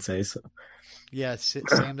this sensei. So. Yeah,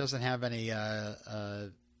 Sam doesn't have any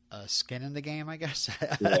skin in the game, I guess.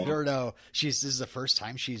 I don't know. This is the first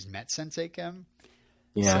time she's met Sensei Kim.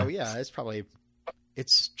 Yeah. So yeah,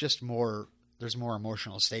 it's just more. There's more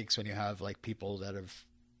emotional stakes when you have like people that have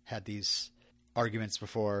had these arguments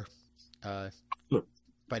before,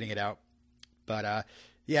 fighting it out. But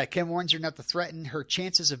yeah, Kim warns her not to threaten her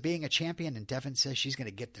chances of being a champion, and Devin says she's going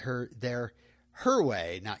to get her there her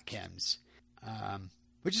way, not Kim's.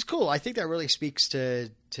 Which is cool. I think that really speaks to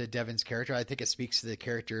Devin's character. I think it speaks to the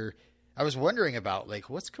character. I was wondering about, like,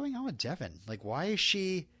 what's going on with Devin? Like, why is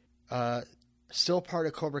she still part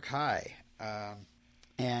of Cobra Kai?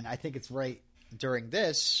 And I think it's right during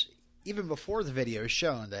this, even before the video is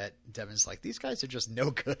shown, that Devin's like, these guys are just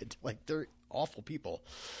no good. Like, they're awful people.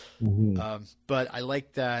 Mm-hmm. But I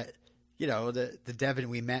like that, you know, the Devin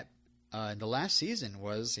we met in the last season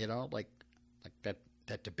was, you know, like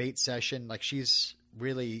that debate session. Like, she's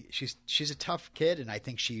a tough kid, and I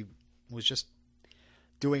think she was just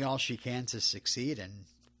doing all she can to succeed and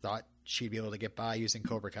thought she'd be able to get by using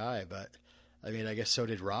Cobra Kai. But I mean, I guess so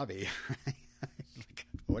did Robbie. Like,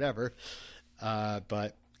 whatever.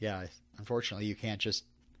 But yeah, unfortunately you can't just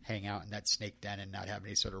hang out in that snake den and not have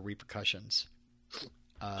any sort of repercussions.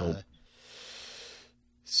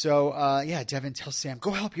 So yeah, Devin tells Sam,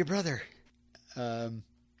 go help your brother. All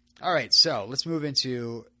right. So let's move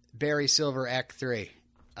into Barry Silver Act 3.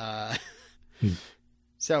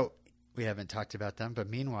 So we haven't talked about them, but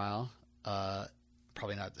meanwhile,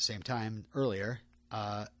 probably not at the same time earlier,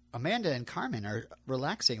 Amanda and Carmen are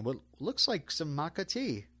relaxing what looks like some maca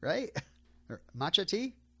tea, right? Or matcha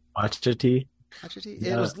tea? Matcha tea. Matcha tea.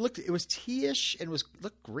 Yeah. It was tea-ish and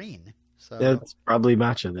looked green. So yeah, it's probably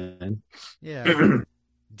matcha then. Yeah.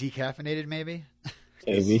 Decaffeinated maybe?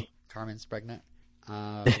 Maybe. Carmen's pregnant.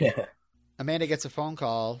 Amanda gets a phone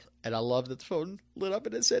call, and I love that the phone lit up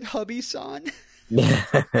and it said, hubby-son.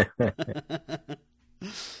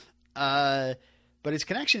 But his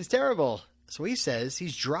connection's terrible. So he says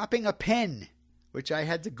he's dropping a pin, which I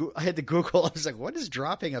had to Google. I was like, what is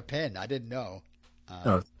dropping a pin? I didn't know.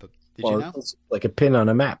 But did you know? It's like a pin on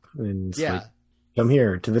a map. And it's like, come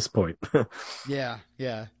here to this point. Yeah.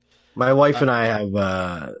 My wife and I have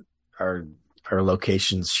our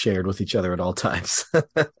locations shared with each other at all times.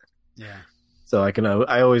 Yeah. So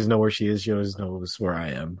I always know where she is. She always knows where I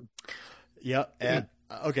am. Yep. And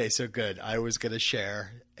okay, so good. I was going to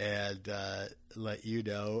share and let you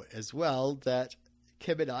know as well that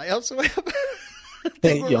Kim and I also have. I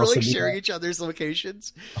think we're really sharing each other's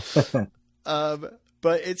locations. But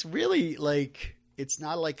it's really like, it's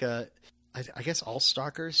not like I guess all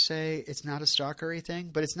stalkers say it's not a stalkery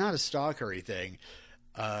thing, but it's not a stalkery thing.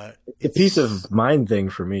 It's a peace of mind thing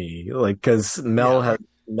for me. Like, because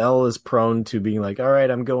Mel is prone to being like, all right,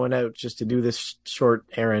 I'm going out just to do this short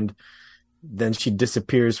errand. Then she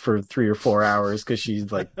disappears for 3 or 4 hours because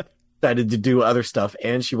she's like decided to do other stuff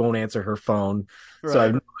and she won't answer her phone. Right. So I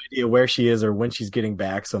have no idea where she is or when she's getting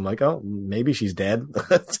back. So I'm like, oh, maybe she's dead.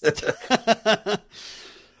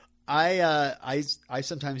 I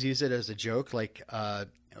sometimes use it as a joke. Like,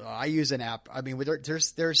 I use an app. I mean,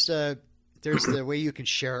 there's the way you can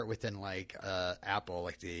share it within like Apple,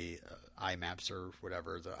 like the iMaps or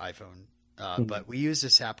whatever, the iPhone. But we use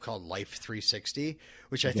this app called Life 360,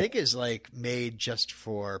 which I think is like made just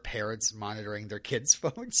for parents monitoring their kids'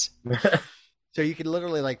 phones. So you can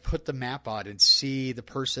literally like put the map on and see the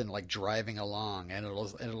person like driving along, and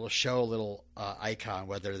it'll show a little icon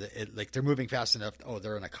whether like they're moving fast enough. Oh,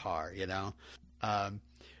 they're in a car, you know.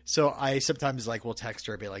 So I sometimes like will text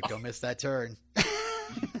her and be like, "Don't miss that turn,"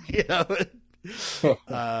 you know,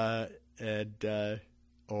 and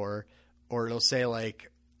or it'll say like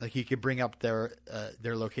you could bring up their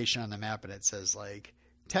location on the map and it says like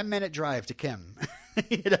 10-minute drive to Kim,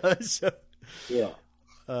 you know. So Yeah.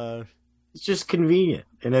 uh, It's just convenient.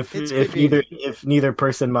 And if convenient. neither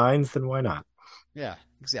person minds, then why not? Yeah,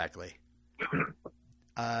 exactly.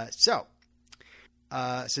 So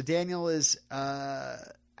Daniel is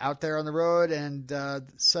out there on the road, and they're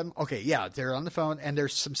on the phone, and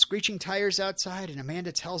there's some screeching tires outside, and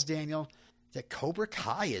Amanda tells Daniel that Cobra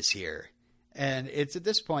Kai is here. And it's at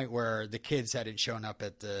this point where the kids hadn't shown up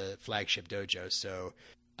at the flagship dojo, so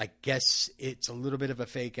I guess it's a little bit of a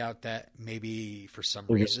fake out that maybe for some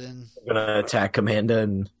reason, We're gonna attack Amanda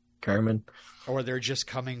and Carmen. or they're just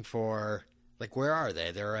coming for, like, where are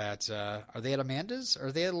they? They're at, are they at Amanda's?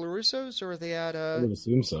 Are they at LaRusso's? Or are they at, I would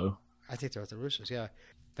assume so. I think they're at the Russo's, yeah.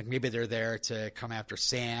 Like maybe they're there to come after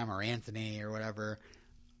Sam or Anthony or whatever.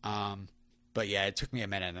 But yeah, it took me a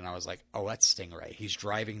minute, and I was like, oh, that's Stingray. He's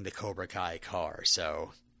driving the Cobra Kai car,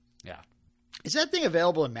 so yeah. Is that thing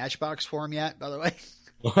available in Matchbox form yet, by the way?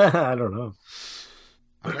 I don't know.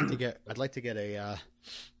 I'd like to get a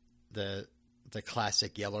the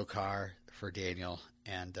classic yellow car for Daniel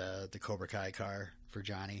and the Cobra Kai car for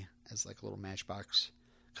Johnny as like little Matchbox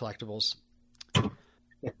collectibles.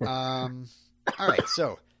 All right,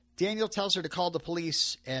 so Daniel tells her to call the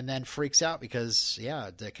police and then freaks out because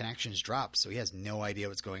the connections dropped, so he has no idea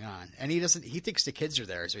what's going on, and he thinks the kids are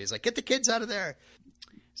there, so he's like, get the kids out of there.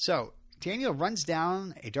 So Daniel runs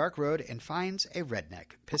down a dark road and finds a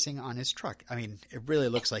redneck pissing on his truck. I mean, it really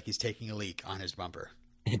looks like he's taking a leak on his bumper.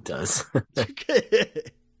 It does.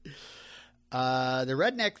 The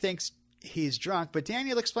redneck thinks he's drunk, but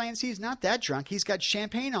Daniel explains he's not that drunk. He's got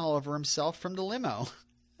champagne all over himself from the limo.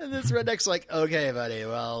 And this redneck's like, okay, buddy,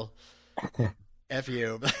 well, F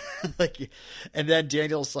you. And then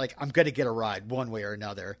Daniel's like, I'm going to get a ride one way or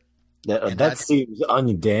another. That seems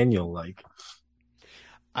un-Daniel like.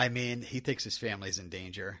 I mean, he thinks his family's in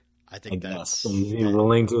danger. I think that's... He's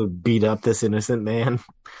willing to beat up this innocent man.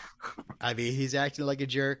 I mean, he's acting like a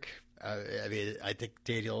jerk. I mean, I think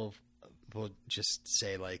Daniel will just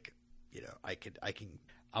say like, you know,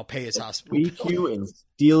 I'll pay his hospital bill. Beat you and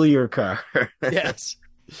steal your car. Yes.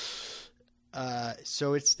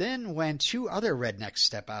 So it's then when two other rednecks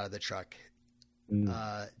step out of the truck.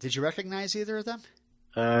 Did you recognize either of them?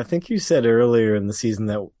 I think you said earlier in the season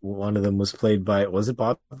that one of them was played by, was it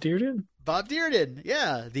Bob Dearden? Bob Dearden,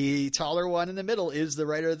 yeah. The taller one in the middle is the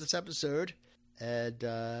writer of this episode. And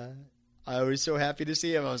I was so happy to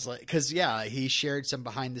see him. I was like, because, he shared some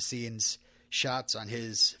behind-the-scenes shots on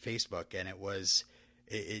his Facebook, and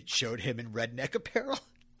it showed him in redneck apparel.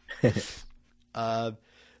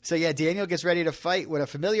 So, Daniel gets ready to fight when a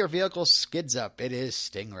familiar vehicle skids up. It is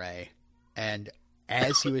Stingray. And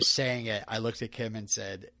as he was saying it, I looked at Kim and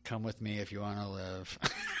said, come with me if you want to live.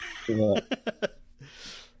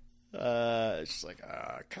 She's like,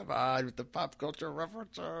 come on with the pop culture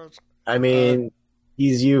references. I mean,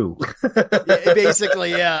 he's you. Basically,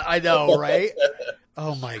 yeah, I know, right?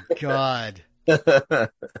 Oh, my God.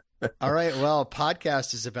 All right, well,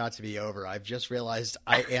 podcast is about to be over. I've just realized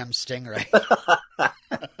I am Stingray.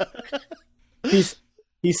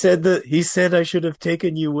 He said I should have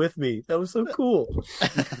taken you with me. That was so cool.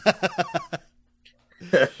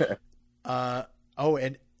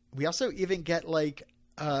 And we also even get like,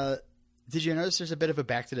 did you notice there's a bit of a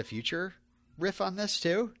Back to the Future riff on this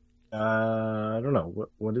too? I don't know.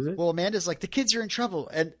 What is it? Well, Amanda's like, the kids are in trouble.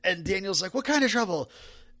 And Daniel's like, what kind of trouble?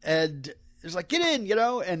 And there's like, get in, you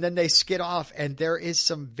know? And then they skid off. And there is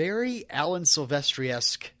some very Alan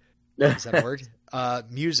Silvestri-esque, is that a word?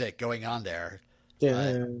 Music going on there.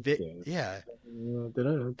 Yeah.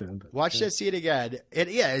 Watch that scene again.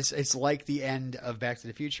 It's like the end of Back to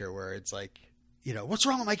the Future where it's like, you know, what's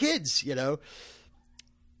wrong with my kids? You know,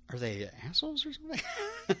 are they assholes or something?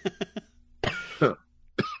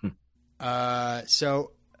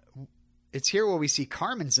 So it's here where we see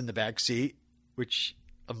Carmen's in the back seat, which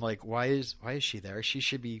I'm like, why is she there? She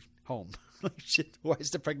should be home. Why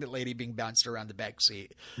is the pregnant lady being bounced around the back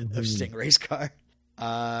seat of Stingray's car?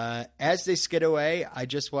 As they skid away, I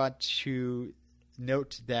just want to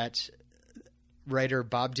note that writer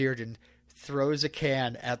Bob Dearden throws a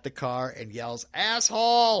can at the car and yells,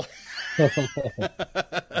 "Asshole!"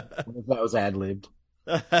 That was ad-libbed.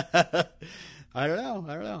 I don't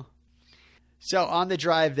know. So on the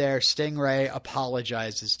drive there, Stingray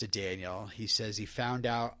apologizes to Daniel. He says he found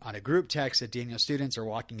out on a group text that Daniel's students are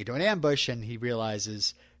walking into an ambush, and he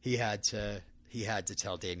realizes he had to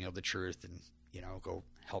tell Daniel the truth and, go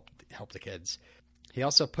help the kids. He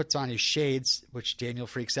also puts on his shades, which Daniel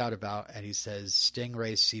freaks out about, and he says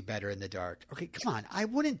stingrays see better in the dark. Okay, come on. I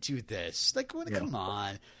wouldn't do this. Come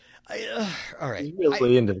on. All right. He's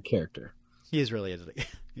really into the character. He is really into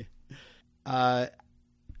the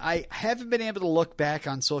I haven't been able to look back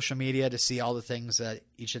on social media to see all the things that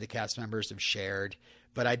each of the cast members have shared,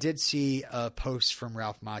 but I did see a post from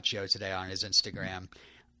Ralph Macchio today on his Instagram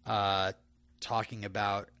talking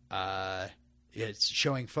about it's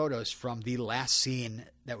showing photos from the last scene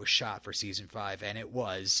that was shot for season 5, and it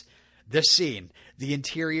was this scene, the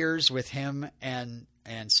interiors with him and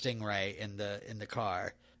Stingray in the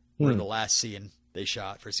car were the last scene they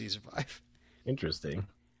shot for season 5. Interesting.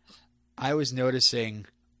 I was noticing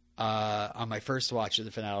on my first watch of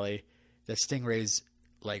the finale that Stingray's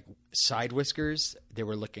side whiskers, they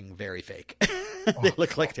were looking very fake. They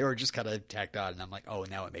looked like they were just kind of tacked on, and I'm like, oh,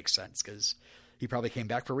 now it makes sense because he probably came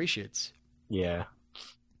back for reshoots. Yeah.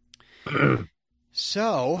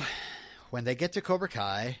 So when they get to Cobra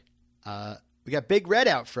Kai, we got Big Red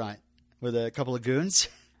out front with a couple of goons.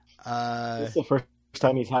 This is the first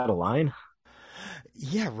time he's had a line.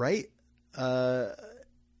 Yeah, right.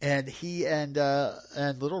 And he and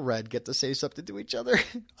Little Red get to say something to each other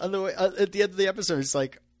on the way, at the end of the episode. It's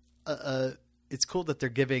it's cool that they're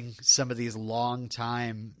giving some of these long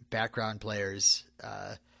time background players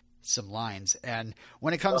some lines. And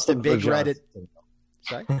when it comes to Big Red,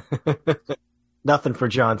 sorry, nothing for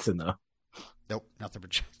Johnson though. Nope, nothing for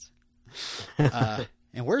Johnson.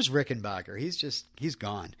 And where's Rickenbacker? He's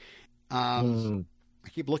gone. I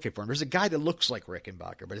keep looking for him. There's a guy that looks like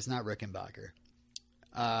Rickenbacker, but it's not Rickenbacker.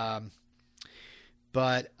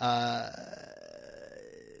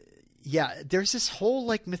 Yeah, there's this whole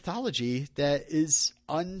mythology that is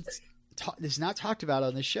not talked about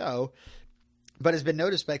on the show, but has been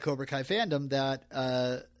noticed by Cobra Kai fandom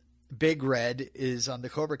that Big Red is on the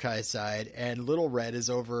Cobra Kai side and Little Red is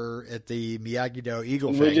over at the Miyagi-Do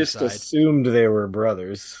Eagle Fang side. We just assumed they were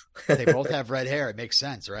brothers. They both have red hair. It makes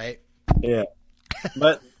sense, right? Yeah.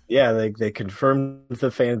 But yeah, they confirmed the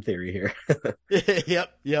fan theory here.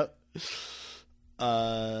 Yep.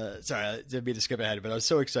 Sorry, I didn't mean to skip ahead, but I was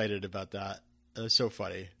so excited about that. It was so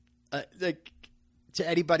funny. To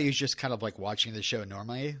anybody who's just kind of watching the show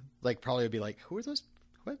normally, probably would be like, who are those?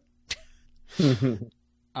 What?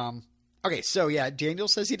 Okay, so yeah, Daniel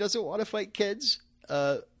says he doesn't want to fight kids.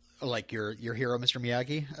 Like your hero, Mr.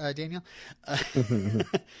 Miyagi, Daniel.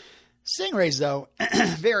 Stingrays, though,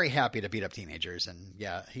 very happy to beat up teenagers, and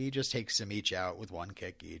yeah, he just takes them each out with one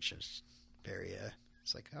kick each. It's very,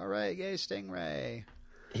 it's like, all right, yay, Stingray.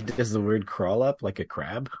 He does the weird crawl up like a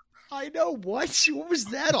crab. I know, what was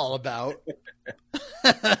that all about?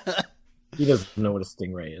 He doesn't know what a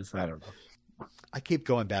stingray is. I don't know. I keep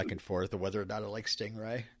going back and forth of whether or not I like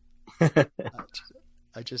Stingray.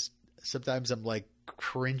 I just sometimes I'm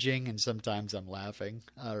cringing and sometimes I'm laughing.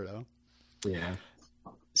 I don't know. Yeah.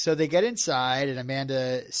 So they get inside and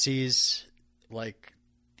Amanda sees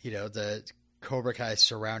the Cobra Kai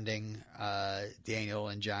surrounding Daniel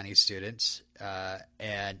and Johnny's students,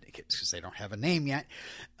 and because they don't have a name yet,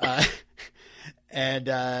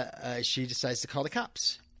 and she decides to call the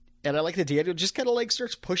cops. And I like that Daniel just kind of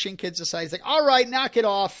starts pushing kids aside. He's like, "All right, knock it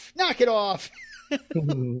off." I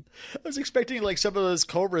was expecting some of those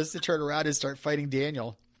Cobras to turn around and start fighting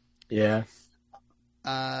Daniel. Yeah.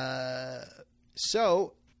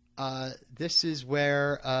 So this is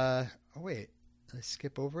where. Oh wait, did I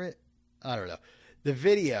skip over it? I don't know. The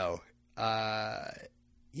video.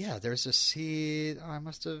 Yeah, there's a scene. Oh, I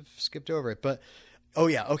must have skipped over it, but oh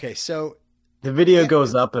yeah, okay. So the video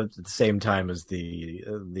goes up at the same time as the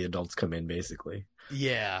adults come in, basically.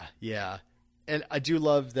 Yeah, and I do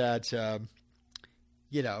love that.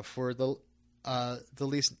 For the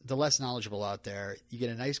less knowledgeable out there, you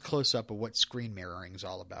get a nice close up of what screen mirroring is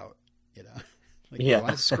all about. You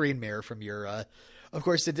want a screen mirror from your. Of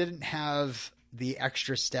course, it didn't have the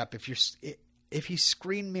extra step if he's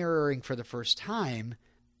screen mirroring for the first time.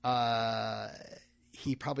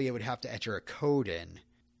 He probably would have to enter a code in.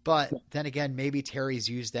 But then again, maybe Terry's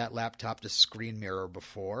used that laptop to screen mirror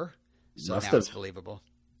before, so now it's believable.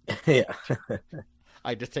 Yeah, I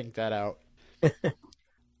had to think that out.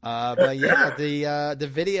 But yeah, the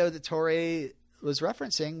video that Torre was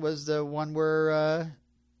referencing was the one where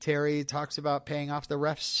Terry talks about paying off the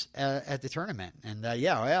refs at the tournament, and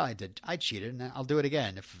I did. I cheated, and I'll do it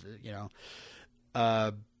again if.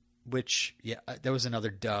 Which that was another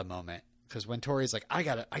duh moment because when Tori's like, I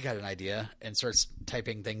got an idea, and starts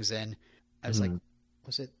typing things in, I was like,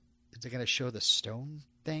 is it going to show the stone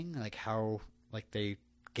thing? Like how, like they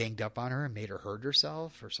ganged up on her and made her hurt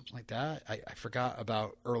herself or something like that? I forgot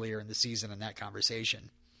about earlier in the season in that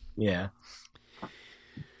conversation. Yeah.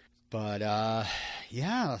 But,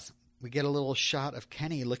 yeah, we get a little shot of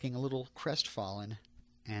Kenny looking a little crestfallen.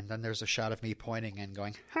 And then there's a shot of me pointing and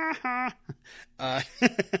going, ha ha.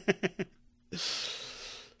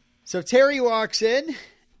 So Terry walks in,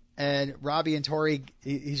 and Robbie and Tori,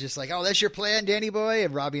 he's just like, oh, that's your plan, Danny boy?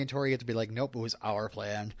 And Robbie and Tori get to be like, nope, it was our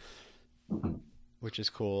plan, which is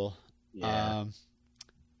cool. Yeah.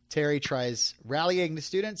 Terry tries rallying the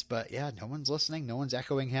students, but yeah, no one's listening. No one's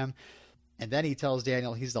echoing him. And then he tells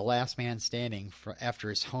Daniel he's the last man standing after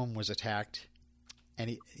his home was attacked. And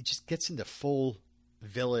he just gets into full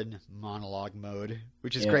villain monologue mode,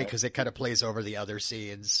 which is great because it kind of plays over the other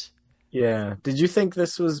scenes. Yeah. Did you think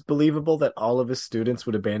this was believable that all of his students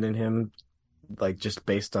would abandon him, like just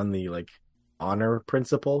based on the like honor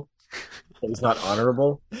principle? He's not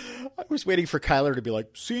honorable. I was waiting for Kyler to be like,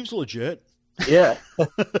 seems legit. Yeah.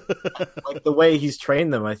 Like the way he's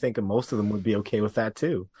trained them, I think most of them would be okay with that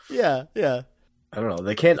too. Yeah. I don't know.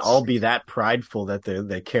 They can't all be that prideful that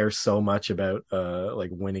they care so much about like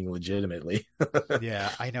winning legitimately.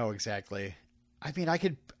 Yeah, I know exactly. I mean, I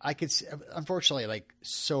could unfortunately, like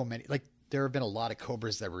so many, like there have been a lot of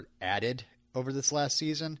Cobras that were added over this last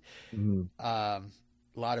season. Mm-hmm. A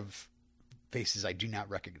lot of faces I do not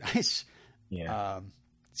recognize. Yeah.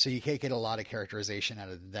 So you can't get a lot of characterization out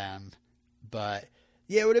of them. But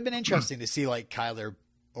yeah, it would have been interesting to see like Kyler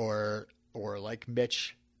or like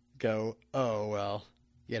Mitch go, oh, well,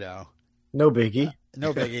 no biggie.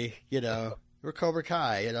 No biggie, we're Cobra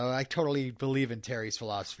Kai, I totally believe in Terry's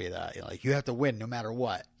philosophy that, like, you have to win no matter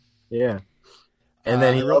what. Yeah. And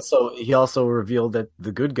then he also revealed that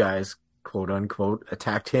the good guys, quote unquote,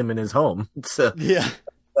 attacked him in his home. So yeah.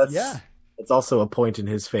 It's also a point in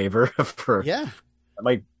his favor for, I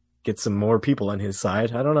might get some more people on his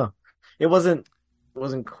side. I don't know. It wasn't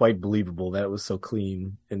quite believable that it was so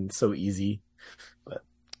clean and so easy. But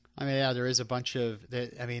I mean, yeah, there is a bunch of.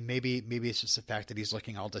 I mean, maybe it's just the fact that he's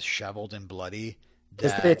looking all disheveled and bloody.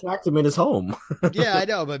 Because they attacked him in his home. Yeah, I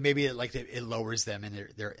know, but maybe it lowers them in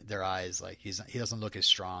their eyes. Like he doesn't look as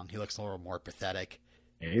strong. He looks a little more pathetic.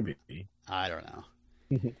 Maybe. I don't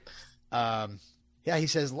know. Yeah, he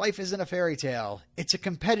says life isn't a fairy tale; it's a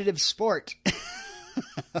competitive sport.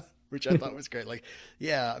 Which I thought was great. Like,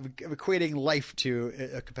 yeah, I'm equating life to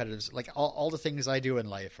a competitive. Like all the things I do in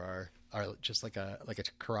life are just like a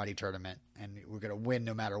karate tournament, and we're gonna win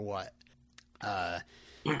no matter what.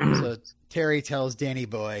 So Terry tells Danny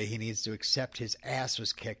Boy he needs to accept his ass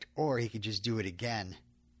was kicked, or he could just do it again.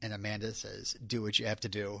 And Amanda says, "Do what you have to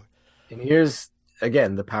do." And here's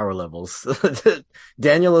again the power levels.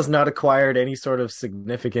 Daniel has not acquired any sort of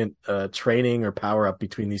significant training or power up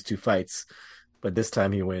between these two fights. But this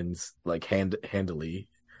time he wins like handily.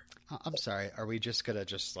 I'm sorry. Are we just gonna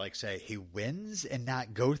like say he wins and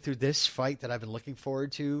not go through this fight that I've been looking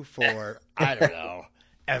forward to for I don't know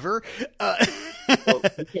ever? Well,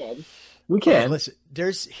 we can. Listen,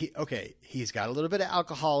 he's got a little bit of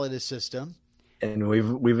alcohol in his system, and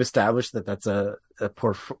we've established that that's a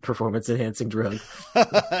poor performance enhancing drug.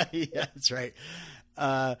 Yeah, that's right.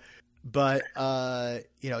 But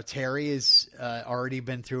Terry has already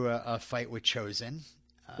been through a fight with Chosen.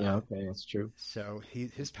 Yeah, okay, that's true. So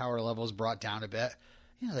his power level is brought down a bit.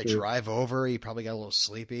 They True. drive over. He probably got a little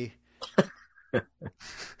sleepy.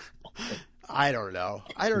 I don't know.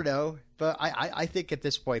 But I think at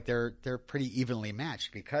this point they're pretty evenly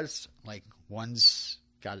matched because like one's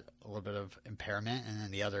got a little bit of impairment and then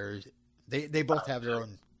the other they both have their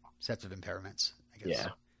own sets of impairments, I guess. Yeah.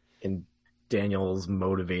 And Daniel's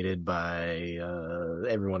motivated by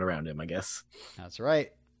everyone around him, I guess. That's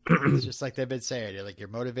right. It's just like they've been saying. You're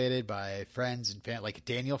motivated by friends and family. Like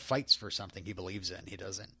Daniel fights for something he believes in. He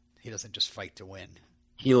doesn't just fight to win.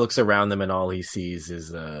 He looks around them and all he sees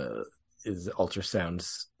is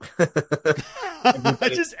ultrasounds.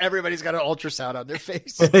 Just everybody's got an ultrasound on their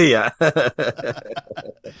face. Yeah. Wait,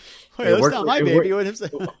 that's not my baby.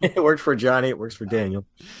 It worked for Johnny. It works for Daniel.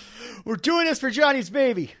 We're doing this for Johnny's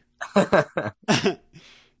baby.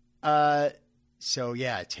 So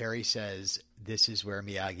yeah, Terry says this is where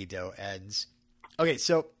Miyagi-Do ends. Okay,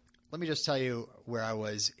 so let me just tell you where I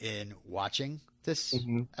was in watching this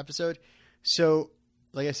episode. So,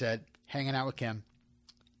 like I said, hanging out with Kim,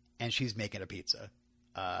 and she's making a pizza.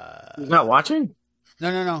 He's not watching?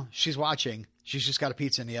 No. She's watching. She's just got a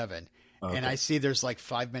pizza in the oven. Okay. And I see there's like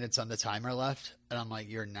 5 minutes on the timer left. And I'm like,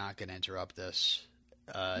 you're not going to interrupt this.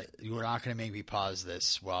 you're not going to make me pause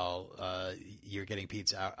this while you're getting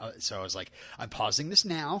pizza. So I was like, I'm pausing this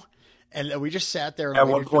now. And we just sat there. And At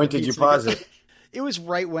what point did you pause it? It was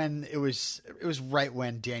right when it was right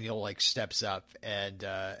when Daniel like steps up, and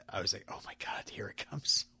I was like, "Oh my god, here it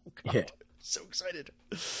comes!" Oh god, Yeah. so excited.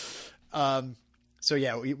 So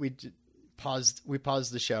yeah, we paused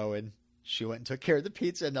the show, and she went and took care of the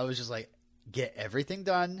pizza, and I was just like, "Get everything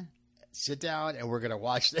done, sit down, and we're gonna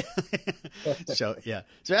watch this." So yeah,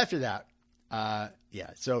 so after that,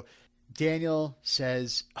 so Daniel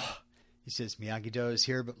says. Oh, he says, Miyagi-Do is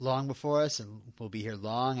here but long before us and will be here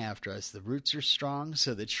long after us. The roots are strong,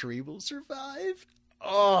 so the tree will survive.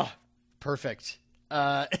 Oh, perfect.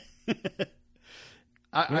 I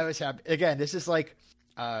was happy. Again, this is like,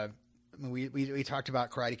 we talked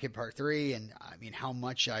about Karate Kid Part 3, and I mean, how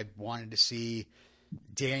much I wanted to see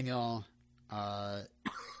Daniel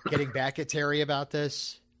getting back at Terry about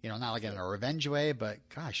this. You know, not like in a revenge way, but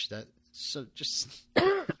gosh, that so just...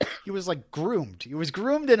 He was like groomed. He was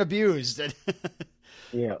groomed and abused.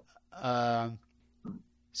 Yeah.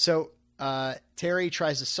 So Terry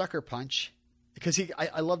tries to sucker punch because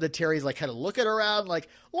I love that Terry's like kind of looking around like,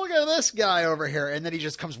 look at this guy over here. And then he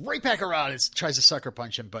just comes right back around and tries to sucker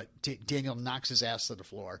punch him. But Daniel knocks his ass to the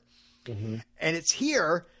floor. Mm-hmm. And it's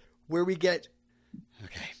here where we get,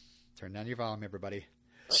 okay, turn down your volume, everybody.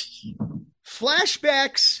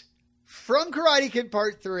 Flashbacks from Karate Kid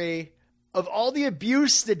Part 3 of all the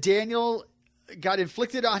abuse that Daniel got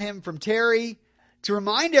inflicted on him from Terry, to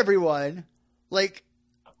remind everyone, like,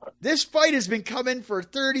 this fight has been coming for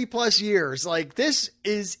 30 plus years. Like, this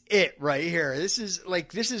is it right here. This is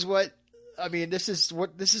the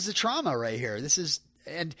trauma right here.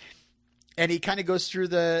 And he kind of goes through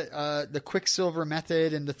the Quicksilver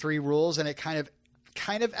method and the 3 rules, and it kind of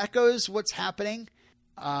echoes what's happening.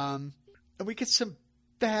 And we get some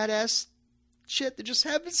badass shit that just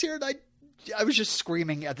happens here, and I was just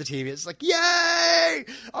screaming at the TV. It's like, yay!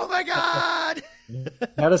 Oh my god!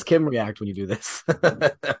 How does Kim react when you do this?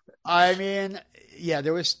 I mean, yeah,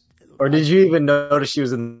 there was. Or did you even notice she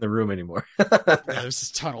was in the room anymore? There was this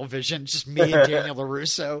tunnel vision, just me and Daniel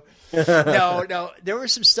LaRusso. No, there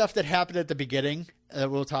was some stuff that happened at the beginning that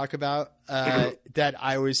we'll talk about that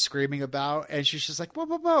I was screaming about, and she's just like, whoa,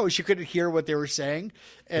 whoa, whoa. She couldn't hear what they were saying,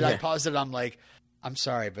 and I paused it. I'm like, I'm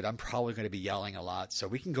sorry, but I'm probably going to be yelling a lot, so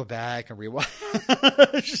we can go back and rewind.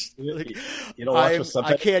 You don't watch with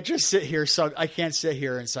subtitles? I can't just sit here. So I can't sit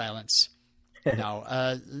here in silence. No,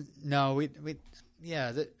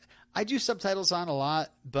 I do subtitles on a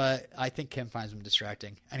lot, but I think Kim finds them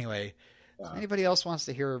distracting. Anyway, if anybody else wants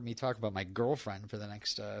to hear me talk about my girlfriend for the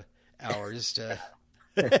next hour, just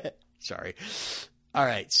sorry. All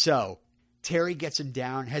right, so Terry gets him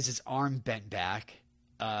down, has his arm bent back.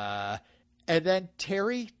 And then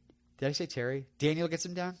Terry, did I say Terry? Daniel gets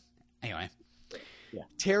him down? Anyway. Yeah.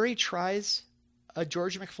 Terry tries a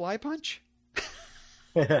George McFly punch.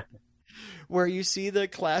 Where you see the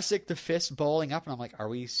classic, the fist bowling up. And I'm like, are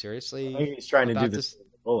we seriously? I think he's trying to do this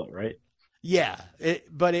with the bullet, right? Yeah.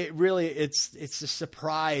 But it really, it's the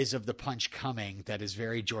surprise of the punch coming that is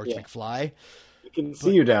very George McFly. You can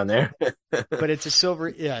see you down there. But it's a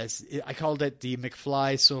silver, I called it the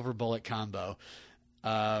McFly silver bullet combo.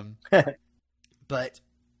 But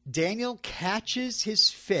Daniel catches his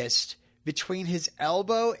fist between his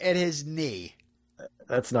elbow and his knee.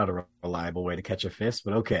 That's not a reliable way to catch a fist,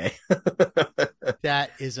 but okay.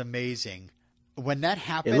 That is amazing. When that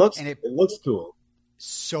happened, it looks cool.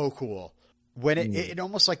 So cool. When it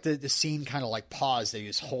almost like the scene kind of like paused. He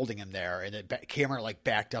was holding him there, and the camera like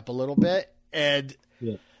backed up a little bit, and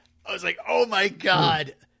I was like, "Oh my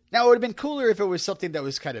god!" Now it would have been cooler if it was something that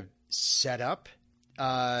was kind of set up.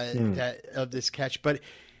 That of this catch, but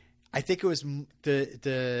I think it was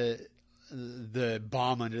the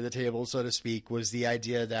bomb under the table, so to speak, was the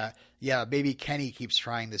idea that maybe Kenny keeps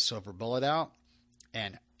trying this silver bullet out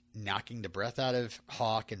and knocking the breath out of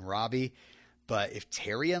Hawk and Robbie, but if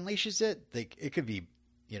Terry unleashes it, it could be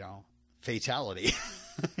fatality,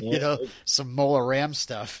 some Mola Ram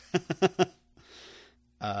stuff.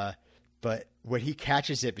 But when he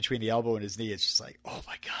catches it between the elbow and his knee, it's just like, oh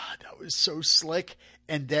my god, that was so slick.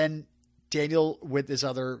 And then Daniel with his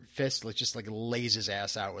other fist just like lays his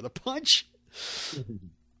ass out with a punch.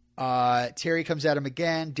 Terry comes at him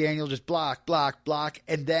again. Daniel just block,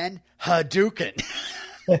 and then Hadouken.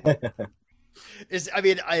 I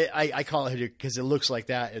call it Hadouken because it looks like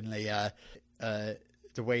that in the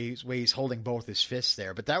way he's holding both his fists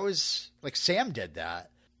there. But that was like Sam did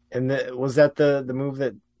that. And was that the move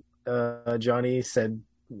that Johnny said,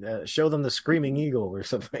 show them the Screaming Eagle or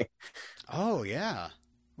something? Oh, yeah.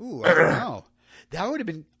 Ooh, I don't know. That would have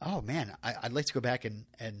been. Oh man, I'd like to go back and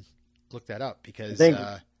look that up because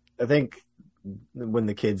I think when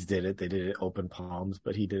the kids did it, they did it open palms,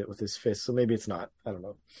 but he did it with his fist. So maybe it's not. I don't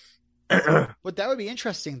know. but that would be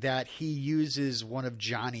interesting that he uses one of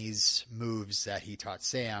Johnny's moves that he taught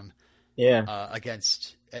Sam. Yeah.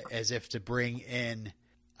 Against, as if to bring in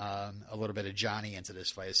a little bit of Johnny into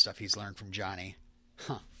this fight, stuff he's learned from Johnny.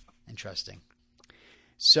 Huh. Interesting.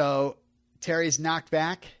 So Terry's knocked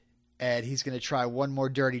back, and he's going to try one more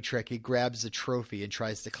dirty trick. He grabs the trophy and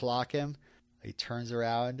tries to clock him. He turns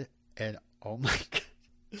around, and oh my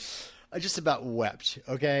God. I just about wept,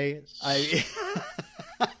 okay?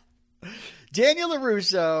 Daniel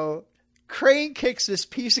LaRusso crane kicks this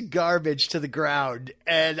piece of garbage to the ground,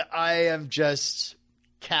 and I am just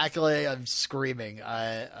cackling. I'm screaming.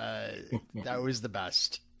 That was the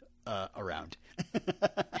best around.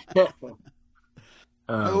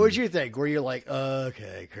 What would you think? Were you like,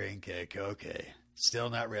 okay, crane kick, okay, still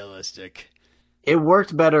not realistic? It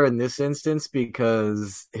worked better in this instance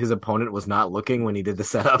because his opponent was not looking when he did the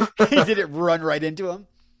setup. He didn't run right into him.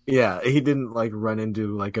 Yeah, he didn't like run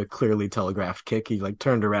into like a clearly telegraphed kick. He like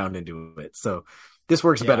turned around into it. So this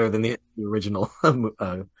works better than the original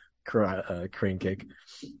crane kick.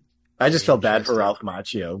 I just felt bad for Ralph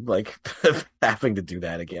Macchio, like having to do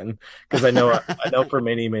that again, because I know for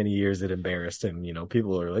many years it embarrassed him. You know,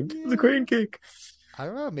 people are like the crane kick. I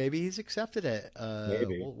don't know. Maybe he's accepted it.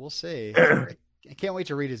 Maybe we'll see. I can't wait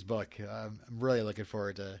to read his book. I'm really looking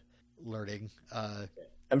forward to learning.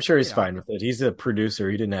 I'm sure he's fine with it. He's a producer.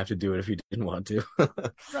 He didn't have to do it if he didn't want to.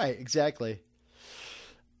 Right, exactly.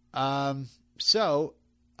 So,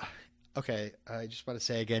 okay, I just want to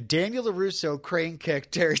say again, Daniel LaRusso crane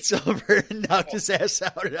kicked Terry Silver and knocked his ass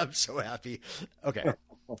out, and I'm so happy. Okay.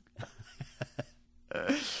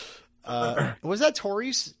 Was that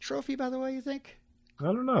Tori's trophy, by the way, you think? I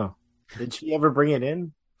don't know. Did she ever bring it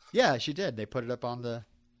in? Yeah, she did. They put it up on the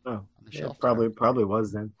shelf. Probably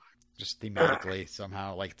was then. Just thematically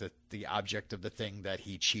somehow, like the object of the thing that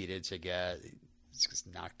he cheated to get, it's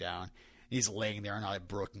just knocked down. He's laying there on like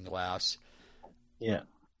broken glass. Yeah,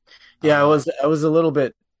 I was a little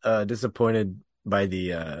bit disappointed by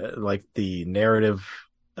the narrative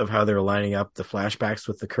of how they were lining up the flashbacks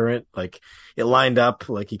with the current. Like it lined up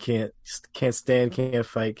like he can't stand, can't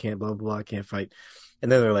fight, can't blah blah blah, can't fight,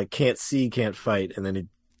 and then they're like can't see, can't fight, and then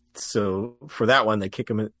so for that one, they kick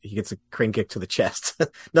him. He gets a crane kick to the chest.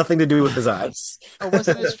 Nothing to do with his eyes. Oh,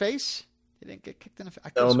 wasn't his face? He didn't get kicked in the face. I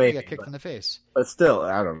thought he got kicked in the face. But still,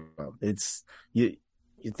 I don't know. It's you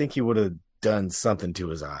think he would have done something to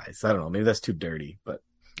his eyes. I don't know. Maybe that's too dirty. But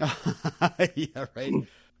yeah, right.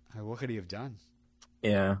 What could he have done?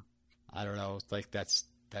 Yeah, I don't know. Like that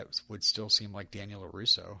would still seem like Daniel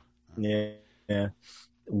LaRusso. Yeah.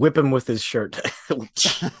 Whip him with his shirt.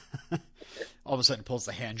 All of a sudden pulls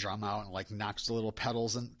the hand drum out and like knocks the little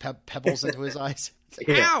pebbles into his eyes. It's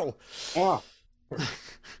like, ow! Oh.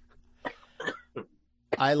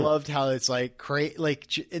 I loved how it's like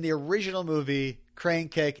in the original movie, crane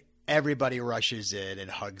kick, everybody rushes in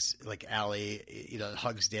and hugs like Allie,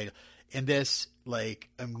 hugs Daniel. In this, like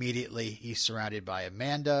immediately he's surrounded by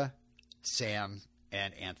Amanda, Sam,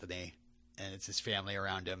 and Anthony, and it's his family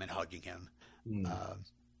around him and hugging him.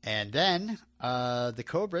 And then the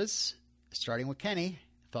Cobras, starting with Kenny,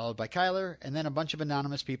 followed by Kyler, and then a bunch of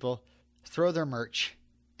anonymous people throw their merch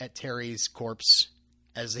at Terry's corpse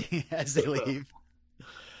as they leave.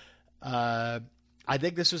 I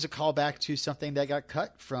think this was a callback to something that got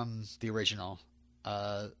cut from the original.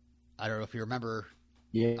 I don't know if you remember.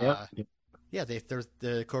 Yeah.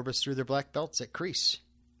 The Cobras threw their black belts at Kreese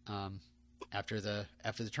after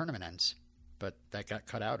the tournament ends, but that got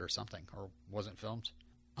cut out or something, or wasn't filmed.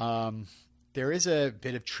 There is a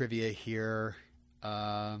bit of trivia here.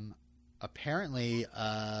 Apparently,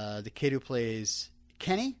 the kid who plays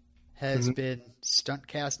Kenny has been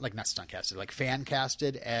fan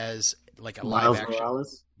casted as like a live action.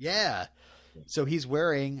 Morales? Yeah. So he's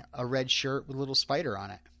wearing a red shirt with a little spider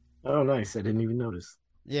on it. Oh, nice. I didn't even notice.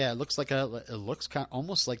 Yeah, it looks kind of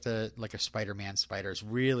almost like a Spider-Man spider. It's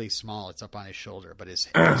really small. It's up on his shoulder, but his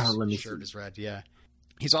shirt is red. Yeah.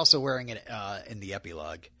 He's also wearing it in the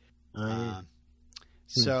epilogue.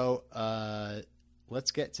 So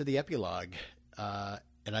let's get to the epilogue.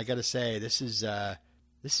 And I got to say, this is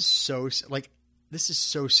so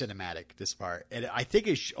cinematic, this part. And I think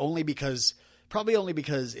it's probably only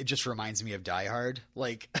because it just reminds me of Die Hard.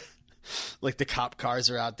 Like the cop cars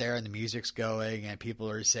are out there and the music's going and people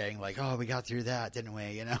are saying like, "Oh, we got through that, didn't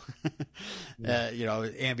we?"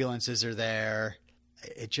 Ambulances are there.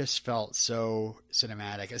 It just felt so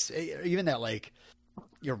cinematic. Even that, like,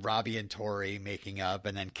 Robbie and Tori making up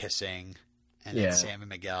and then kissing, And then Yeah, Sam and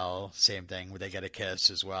Miguel, same thing, where they get a kiss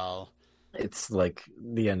as well. it's like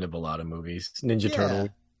the end of a lot of movies. Ninja Yeah, Turtle.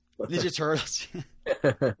 Ninja Turtles.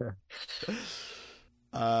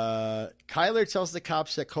 Kyler tells the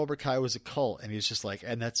cops that Cobra Kai was a cult, and he's just like,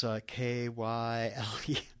 and that's KYLE.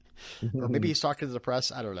 Or maybe he's talking to the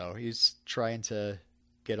press. I don't know. He's trying to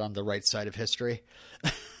get on the right side of history.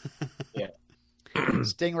 Yeah.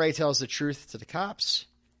 Stingray tells the truth to the cops.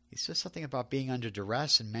 He says something about being under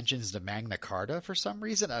duress and mentions the Magna Carta for some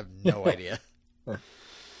reason. I have no idea.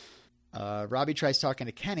 Robbie tries talking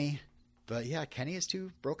to Kenny, but yeah, Kenny is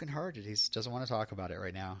too brokenhearted. He doesn't want to talk about it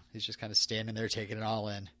right now. He's just kind of standing there taking it all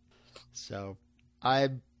in. So I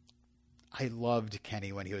loved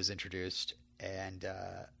Kenny when he was introduced and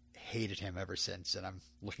hated him ever since. And I'm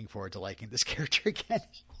looking forward to liking this character again.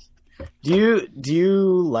 Do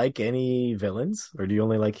you like any villains, or do you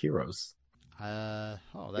only like heroes? That's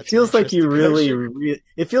It feels like you question.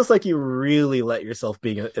 it feels like you really let yourself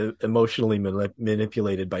being emotionally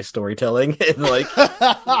manipulated by storytelling, and like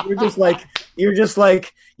you're just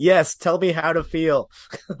like, yes, tell me how to feel.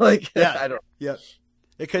 Like, Yeah, I don't yeah,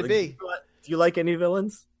 it could like. be. Do you like any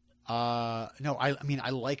villains? No, I mean,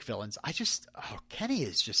 I like villains. Kenny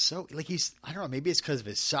is just so like I don't know, maybe it's because of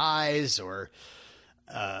his size or,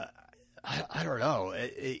 I don't know.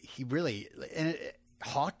 He really,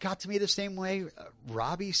 Hawk got to me the same way.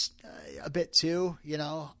 Robbie's a bit too, you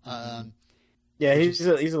know. Yeah, I he's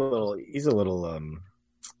just, he's a little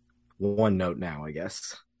one note now, I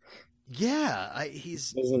guess. yeah,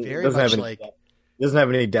 he's Doesn't very doesn't have much any like, doesn't have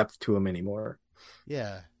any depth to him anymore.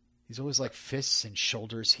 yeah, he's always like fists and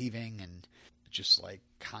shoulders heaving and just like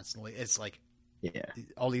constantly. It's like Yeah.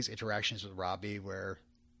 all these interactions with Robbie where,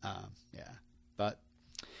 yeah, but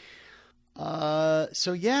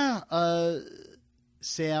so yeah,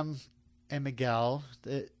 Sam and Miguel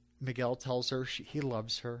tells her he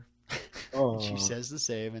loves her. She Oh, says the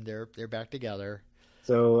same, and they're back together.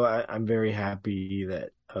 so I'm very happy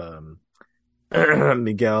that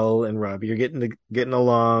Miguel and Robbie are getting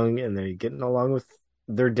along, and they're getting along with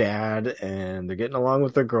their dad, and they're getting along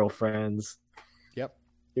with their girlfriends. Yep.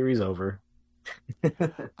 Series over.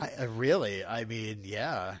 I really, I mean,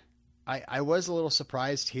 yeah. I was a little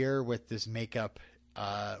surprised here with this makeup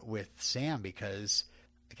with Sam because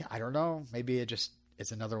I don't know, maybe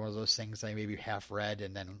it's another one of those things I maybe half read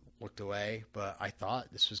and then looked away, but I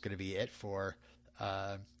thought this was going to be it for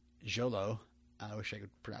Jolo. I wish I could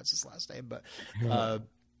pronounce his last name, but uh,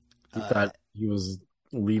 You uh, thought he was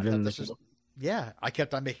I thought leaving the this was, show? yeah. I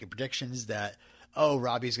kept on making predictions that, oh,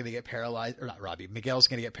 Robbie's going to get paralyzed, or not Robbie, Miguel's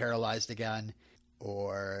going to get paralyzed again,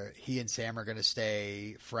 or he and Sam are going to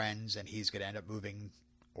stay friends and he's going to end up moving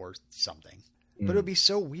or something. But it would Mm. be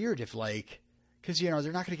so weird if, like, because, you know,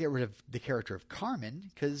 they're not going to get rid of the character of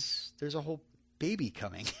Carmen because there's a whole baby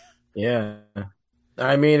coming. Yeah.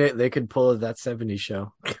 I mean, they could pull that '70s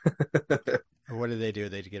show. Or what did they do?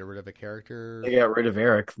 They get rid of a character? They got rid of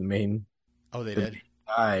Eric, Oh, they the did? main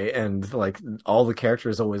guy, and like all the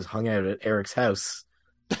characters always hung out at Eric's house.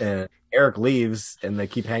 And Eric leaves, and they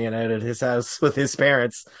keep hanging out at his house with his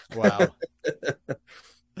parents. Wow.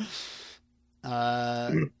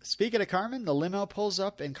 Speaking of Carmen, the limo pulls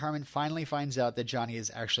up and Carmen finally finds out that Johnny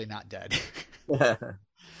is actually not dead.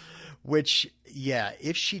 Which, yeah,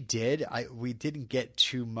 if she did, we didn't get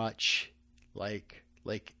too much. Like,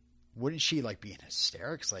 wouldn't she like be in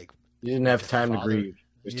hysterics? Like, You didn't the have time to father? grieve.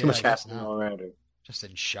 There's too Yeah, much I guess happening not. all around her. Just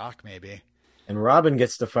in shock, maybe. And Robin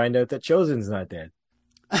gets to find out that Chosen's not dead.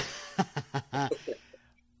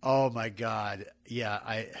 Oh my God. Yeah,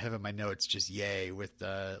 I have in my notes just yay with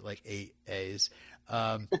like 8 A's.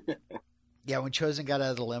 Um, yeah, when Chosen got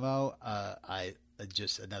out of the limo, I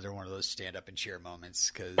just another one of those stand up and cheer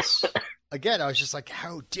moments because again, I was just like,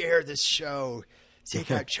 how dare this show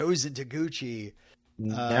take out Chosen Taguchi?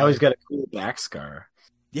 Now he's got a cool back scar.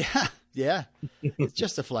 Yeah, yeah, it's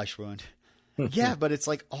just a flesh wound. Yeah, but it's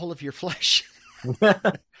like all of your flesh.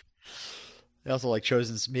 They also like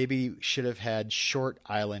Chosen's maybe should have had Short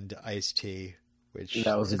Island iced tea, which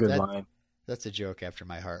That was a good line. that's a joke after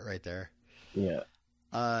my heart right there. Yeah.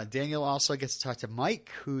 Daniel also gets to talk to Mike,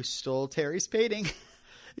 who stole Terry's painting.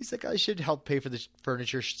 He's like, I should help pay for the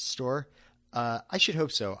furniture store. I should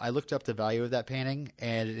hope so. I looked up the value of that painting,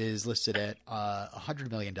 and it is listed at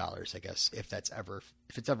 $100 million. I guess if it's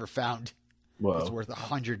ever found, it's Whoa. worth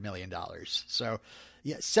 $100 million. So,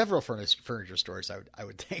 yeah, several furniture stores. I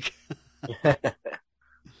would think.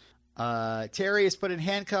 Terry is put in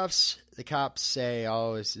handcuffs. The cops say,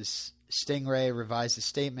 "Oh, is this Stingray revised his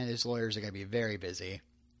statement? His lawyers are going to be very busy."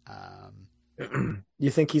 You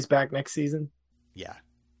think he's back next season? Yeah,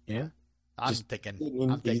 Yeah. I'm Just thinking. he's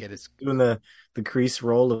I'm thinking it's doing the crease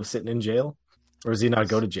role of sitting in jail. Or does he not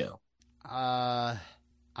go to jail? I'm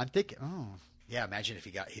thinking. Oh, yeah. Imagine if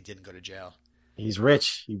he didn't go to jail. He's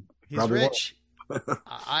rich. He He's probably won't. rich.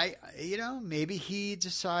 Maybe he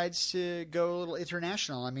decides to go a little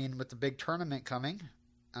international. I mean, with the big tournament coming,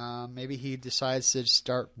 maybe he decides to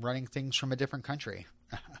start running things from a different country.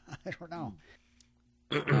 I don't know.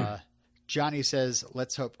 Johnny says,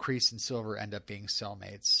 "Let's hope Kreese and Silver end up being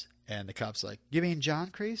cellmates." And the cop's like, "You mean John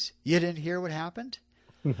Kreese? You didn't hear what happened?"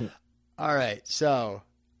 All right. So,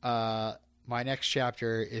 my next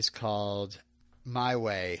chapter is called "My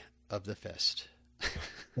Way of the Fist."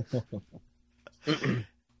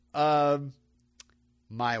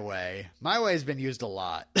 My way. My way has been used a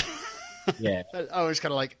lot. Yeah. I was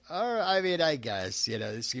kind of like, oh, I mean, I guess,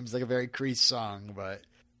 this seems like a very Kreese song, but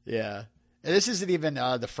yeah. And this isn't even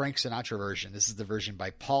the Frank Sinatra version. This is the version by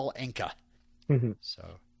Paul Anka. So,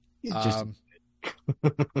 He's just,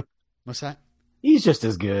 what's that? he's just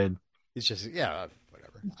as good. It's just, yeah,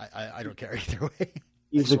 whatever. I don't care either way. I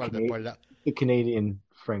He's just wanted to point it out. the Canadian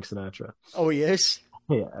Frank Sinatra. Oh, he is?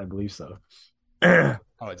 Yeah, I believe so.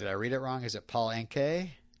 Oh, did I read it wrong? Is it Paul Anka?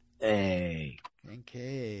 Hey.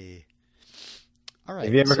 Anka. All right.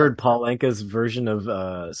 Have you ever heard Paul Anka's version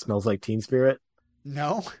of Smells Like Teen Spirit?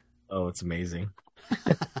 No. Oh, it's amazing.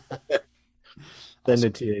 Send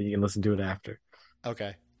it to you. You can listen to it after.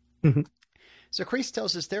 Okay. So Kreese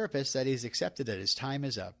tells his therapist that he's accepted that his time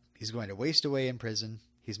is up. He's going to waste away in prison.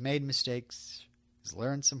 He's made mistakes. He's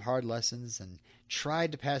learned some hard lessons and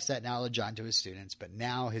tried to pass that knowledge on to his students. But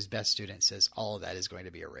now his best student says all of that is going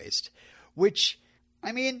to be erased. Which,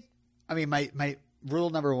 I mean, my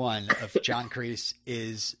rule number one of John Kreese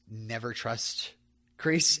is never trust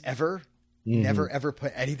Kreese ever. Mm-hmm. Never, ever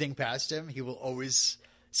put anything past him. He will always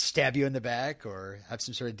stab you in the back or have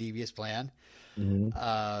some sort of devious plan.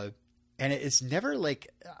 Mm-hmm. And it's never like,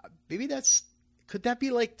 could that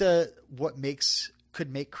be like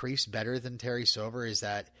could make Kreese better than Terry Silver, is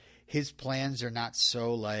that his plans are not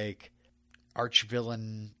so like arch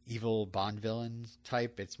villain, evil Bond villain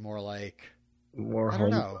type. It's more like, more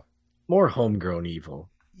homegrown evil.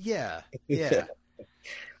 Yeah. Yeah.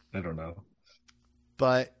 I don't know.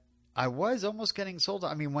 But I was almost getting sold.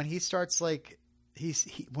 I mean, when he starts like,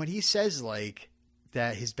 when he says like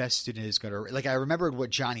that his best student is going to, like, I remembered what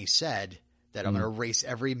Johnny said, that I'm going to erase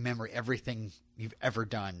every memory, everything you've ever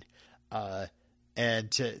done.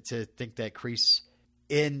 And to think that Kreese,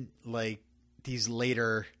 in like these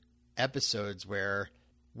later episodes where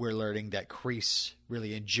we're learning that Kreese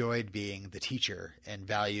really enjoyed being the teacher and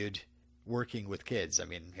valued working with kids. I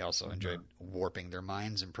mean, he also enjoyed warping their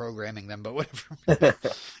minds and programming them, but whatever.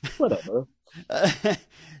 Whatever.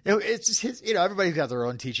 It's just his, everybody's got their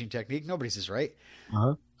own teaching technique. Nobody's is right.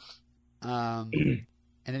 Uh-huh.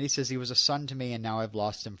 And then he says, he was a son to me and now I've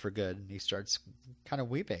lost him for good. And he starts kind of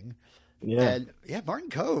weeping. Yeah. And yeah,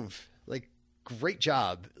 Martin Kove, like, great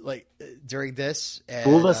job. Like, during this. And,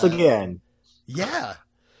 fooled us again. Yeah.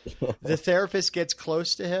 The therapist gets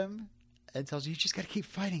close to him and tells you just got to keep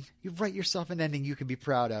fighting. You write yourself an ending you can be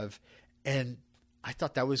proud of. And I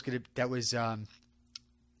thought that was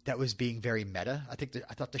being very meta. I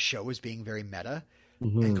thought the show was being very meta,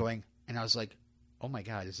 and I was like, oh my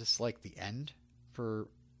God, is this like the end for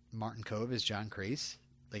Martin Kove as John Kreese?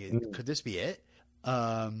 Like, could this be it?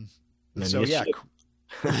 So yeah,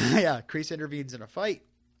 yeah, Kreese intervenes in a fight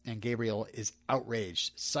and Gabriel is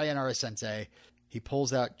outraged. Sayonara Sensei. He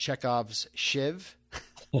pulls out Chekhov's shiv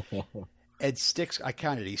and I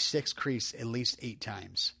counted, he sticks Kreese at least 8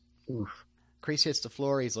 times. Oof. Kreese hits the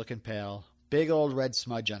floor. He's looking pale. Big old red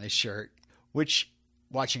smudge on his shirt, which,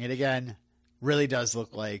 watching it again, really does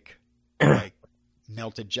look like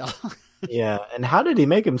melted jello. Yeah, and how did he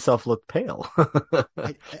make himself look pale?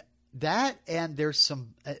 That, and there's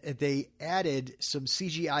some, they added some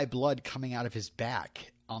CGI blood coming out of his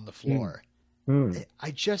back on the floor.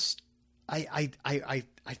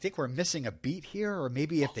 I think we're missing a beat here, or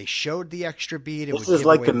maybe if they showed the extra beat, this is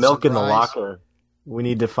like the milk in the locker. We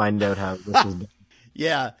need to find out how this is done.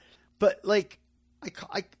 Yeah, but like I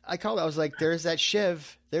called it. I was like, "There's that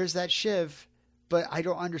shiv. There's that shiv," but I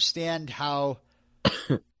don't understand how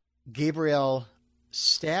Gabriel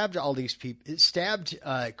stabbed all these people, stabbed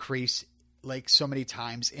Kreese like so many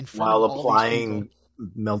times in front while of all applying these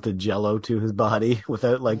people. Melted jello to his body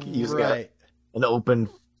without like using an open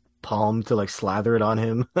palm to like slather it on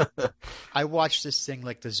him. I watched this thing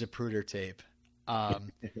like the Zapruder tape.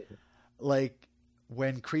 Like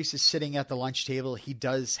when Kreese is sitting at the lunch table, he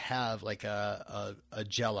does have like a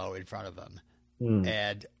jello in front of him.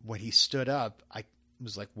 And when he stood up, I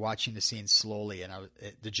was like watching the scene slowly, and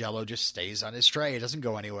the jello just stays on his tray. It doesn't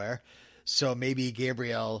go anywhere. So maybe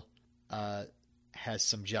Gabriel has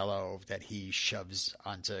some Jello that he shoves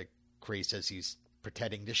onto Kreese as he's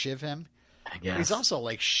pretending to shiv him. I guess. He's also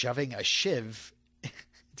like shoving a shiv.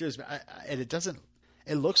 And it doesn't.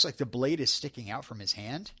 It looks like the blade is sticking out from his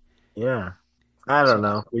hand. Yeah. I don't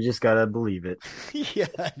know. We just gotta believe it. Yeah,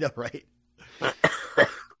 I know, right?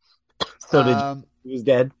 So he was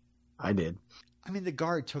dead? I did. I mean, the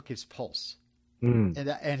guard took his pulse,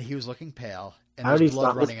 Mm. and he was looking pale, and How did there's he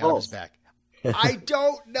blood stop his running out of his pulse? back. I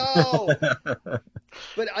don't know,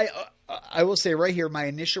 but I will say right here, my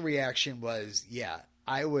initial reaction was, yeah,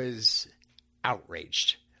 I was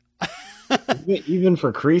outraged. Even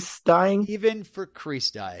for Kreese dying? Even for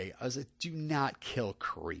Kreese dying, I was like, do not kill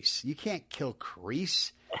Kreese. You can't kill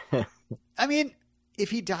Kreese. I mean,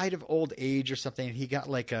 if he died of old age or something, and he got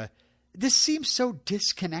like this seems so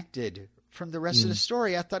disconnected from the rest of the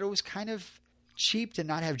story. I thought it was kind of cheap to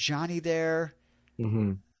not have Johnny there,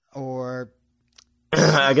 Mm-hmm. or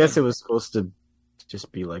I guess it was supposed to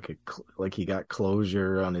just be like like he got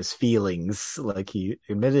closure on his feelings, like he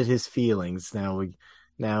admitted his feelings.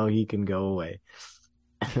 Now he can go away.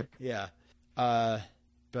 yeah.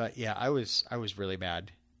 But yeah, I was really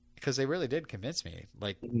mad because they really did convince me.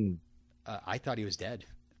 Like, Mm. I thought he was dead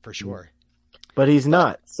for sure. But he's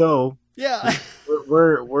not. So Yeah.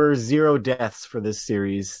 we're 0 deaths for this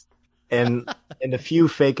series, and a few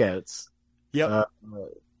fake outs. Yep.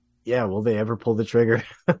 Yeah, will they ever pull the trigger?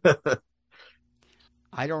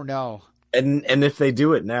 I don't know. And if they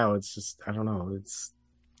do it now, it's just, I don't know.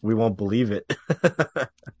 We won't believe it.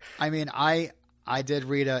 I mean, I did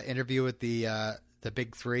read an interview with the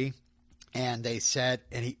big three, and they said,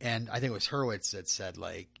 and I think it was Hurwitz that said,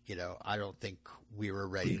 like, I don't think we were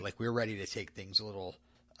ready. Like, we were ready to take things a little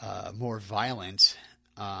more violent,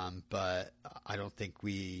 but I don't think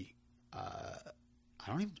we.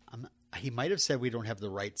 He might have said we don't have the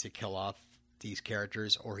right to kill off these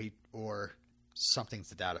characters, or something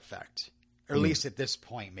to that effect. Or at least at this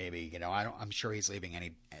point, maybe, I'm sure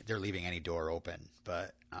they're leaving any door open,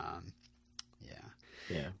 but, yeah.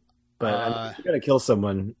 Yeah. But you gotta kill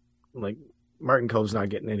someone. Like, Martin Cove's not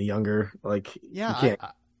getting any younger. Like, Yeah.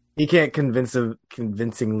 he can't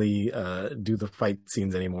convincingly do the fight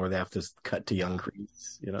scenes anymore. They have to cut to young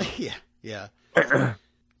Kreese, Yeah.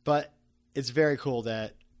 But it's very cool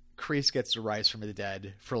that Kreese gets to rise from the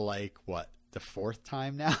dead for like, what, the 4th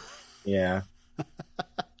time now? Yeah.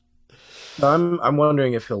 I'm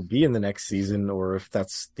wondering if he'll be in the next season, or if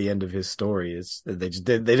that's the end of his story. They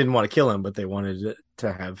didn't want to kill him, but they wanted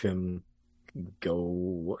to have him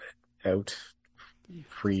go out a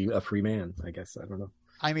free man, I guess. I don't know.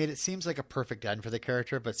 I mean, it seems like a perfect end for the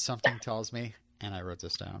character, but something tells me, and I wrote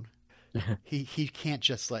this down, he can't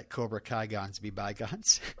just let Cobra Kai-gons be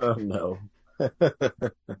bygones. Oh no.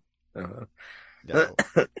 No,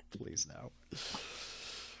 please no.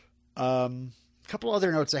 Couple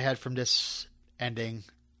other notes I had from this ending.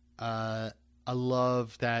 I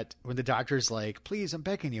love that when the doctor's like, please, I'm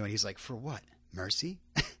begging you. And he's like, for what? Mercy?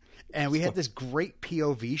 And we had this great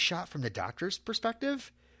POV shot from the doctor's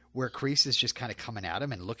perspective where Kreese is just kind of coming at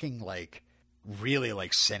him and looking like really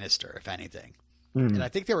like sinister, if anything. And I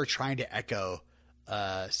think they were trying to echo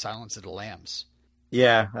Silence of the Lambs.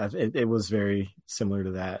 Yeah, it was very similar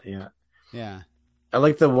to that. Yeah. Yeah. I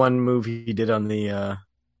like the one move he did on the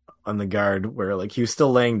guard where like he was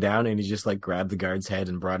still laying down and he just like grabbed the guard's head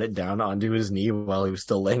and brought it down onto his knee while he was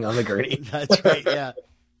still laying on the gurney. That's right. Yeah.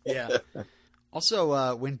 Yeah.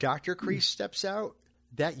 Also, when Dr. Kreese steps out,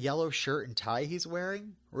 that yellow shirt and tie he's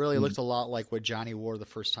wearing really looked a lot like what Johnny wore the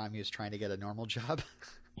first time he was trying to get a normal job.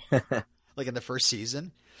 Like in the first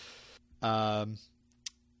season.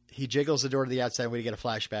 He jiggles the door to the outside and we get a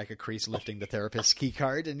flashback of Kreese lifting the therapist's key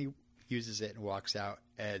card, and he uses it and walks out,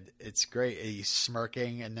 and it's great. He's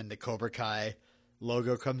smirking, and then the Cobra Kai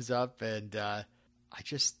logo comes up, and I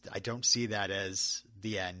don't see that as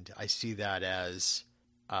the end. I see that as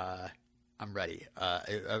I'm ready.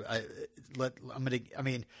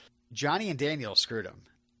 Johnny and Daniel screwed him,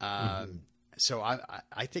 so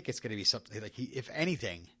I think it's going to be something like if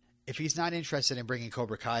anything, if he's not interested in bringing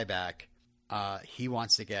Cobra Kai back, he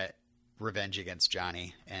wants to get revenge against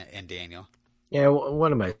Johnny and Daniel. Yeah,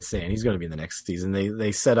 what am I saying? He's going to be in the next season.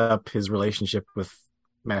 They set up his relationship with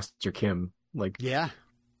Master Kim. Like, yeah,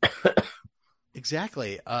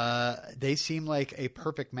 exactly. They seem like a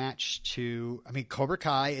perfect match to. I mean, Cobra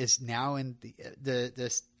Kai is now in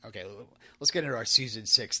this. Okay, let's get into our season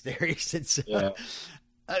 6 theory. Since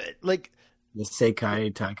like the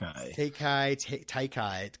Seikai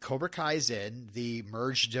Taikai, Cobra Kai's in the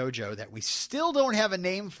merged dojo that we still don't have a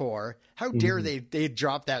name for. How dare they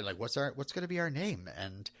drop that? Like, what's going to be our name?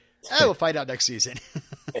 And we'll find out next season.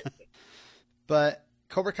 But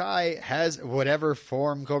Cobra Kai has whatever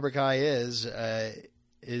form Cobra Kai is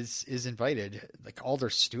invited. Like all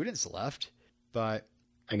their students left, but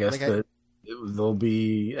I guess like they'll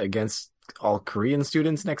be against all Korean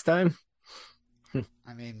students next time.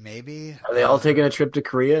 I mean, maybe Are they all taking a trip to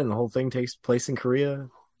Korea and the whole thing takes place in Korea?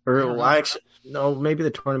 I Or don't well, know. actually, no, maybe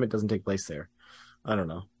the tournament doesn't take place there. I don't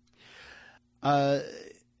know.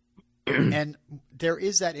 And there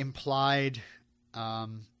is that implied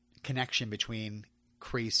connection between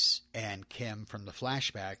Kreese and Kim from the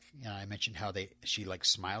flashback. I mentioned how she like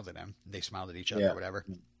smiled at him. They smiled at each other, Yeah. or whatever.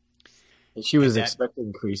 She was that-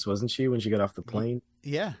 expecting Kreese, wasn't she, when she got off the plane?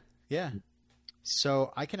 Yeah, yeah.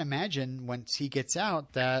 So I can imagine once he gets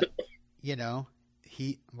out that, I don't know.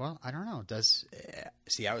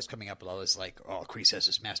 See, I was coming up with all this like, oh, Kreese has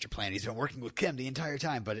this master plan. He's been working with Kim the entire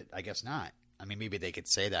time, but I guess not. I mean, maybe they could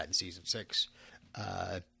say that in season 6.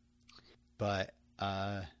 But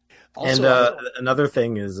also, And another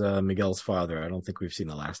thing is Miguel's father. I don't think we've seen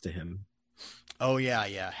the last of him. oh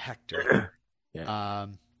yeah, Hector. Yeah.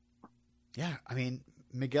 Yeah. I mean,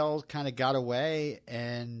 Miguel kind of got away,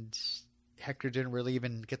 and Hector didn't really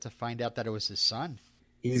even get to find out that it was his son.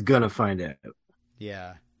 He's gonna find out.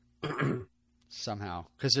 Yeah. Somehow,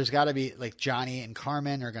 because there's got to be like Johnny and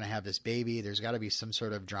Carmen are going to have this baby. There's got to be some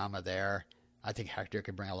sort of drama there. I think Hector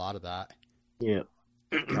could bring a lot of that. Yeah.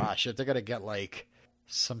 Gosh, if they're going to get like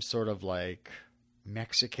some sort of like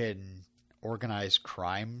Mexican organized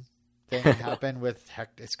crime thing happen with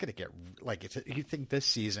Hector, it's going to get like, you think this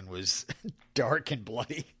season was dark and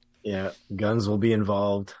bloody. Yeah. Guns will be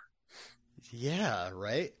involved. Yeah,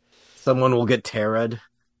 right? Someone will get tarred.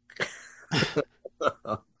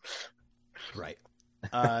 Right.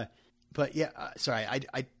 But yeah, sorry,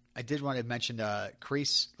 I did want to mention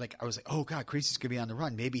Kreese. Like, I was like, oh god, Kreese is gonna be on the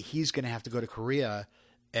run. Maybe he's gonna have to go to Korea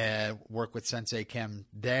and work with Sensei Kim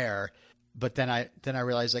there. But then I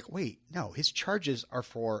realized, like, wait, no, his charges are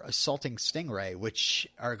for assaulting Stingray, which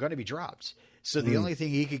are going to be dropped. So the only thing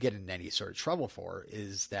he could get in any sort of trouble for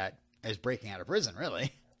is breaking out of prison,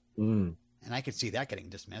 really. Mm. And I could see that getting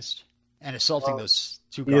dismissed. And assaulting those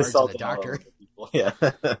 2 He guards and the assaulted all doctor. of the people. Yeah.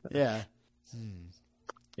 Yeah.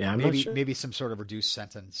 Yeah, I'm not sure. Maybe some sort of reduced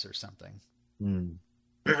sentence or something. Mm.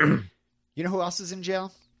 You know who else is in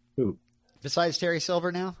jail? Who? Besides Terry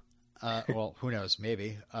Silver now? Well, who knows?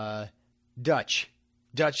 Maybe. Dutch.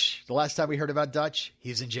 Dutch, the last time we heard about Dutch,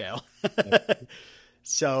 he's in jail.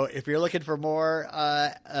 So if you're looking for more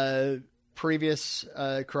previous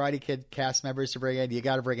Karate Kid cast members to bring in, you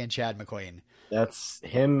got to bring in Chad McQueen. That's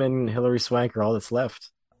him and Hilary Swank are all that's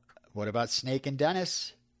left. What about Snake and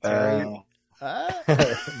Dennis? Terry?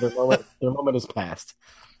 Their moment is past.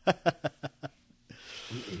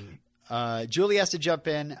 Julie has to jump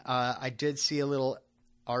in. I did see a little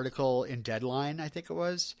article in Deadline, I think it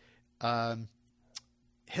was.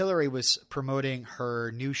 Hillary was promoting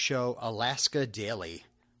her new show, Alaska Daily,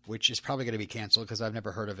 which is probably going to be canceled because I've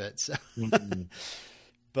never heard of it. So.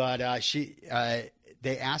 But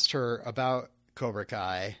they asked her about Cobra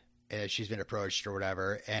Kai as she's been approached or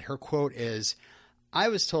whatever. And her quote is, I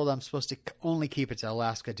was told I'm supposed to only keep it to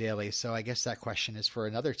Alaska Daily. So I guess that question is for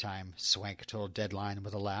another time, Swank told Deadline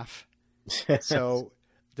with a laugh. So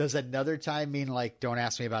does another time mean like, don't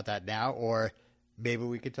ask me about that now? Or maybe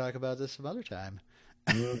we could talk about this some other time.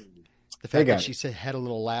 The fact that she had a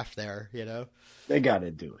little laugh there, They got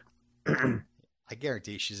to do it. I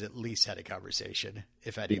guarantee she's at least had a conversation,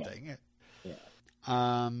 if anything. Yeah.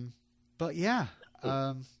 But yeah,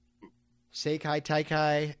 Seikai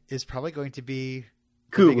Taikai is probably going to be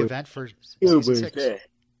a big event for season 6.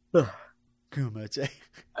 Kumite.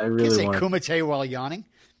 I really want Kumite while yawning.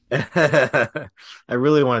 I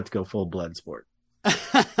really want it to go full blood sport.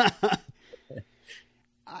 I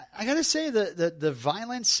gotta say the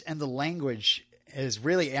violence and the language has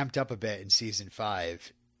really amped up a bit in season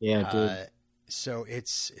 5. Yeah, dude. So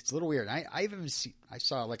it's a little weird. I even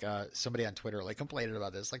saw like somebody on Twitter like complaining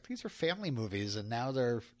about this. Like, these are family movies, and now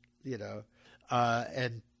they're I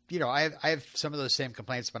have some of those same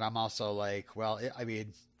complaints, but I'm also like, well, I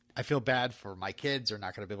mean, I feel bad for my kids. They're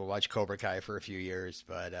not going to be able to watch Cobra Kai for a few years,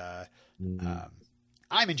 but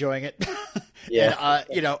I'm enjoying it. Yeah.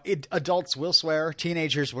 And, adults will swear.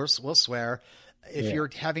 Teenagers will swear. If you're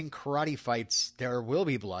having karate fights, there will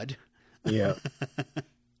be blood. Yeah.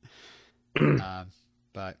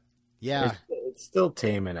 But yeah, it's still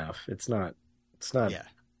tame enough. It's not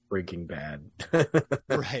Breaking Bad.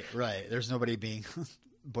 Right. There's nobody being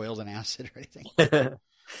boiled in acid or anything.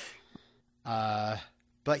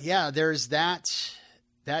 But yeah, there's that.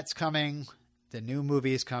 That's coming. The new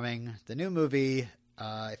movie is coming. The new movie,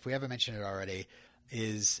 if we haven't mentioned it already,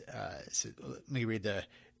 is so let me read the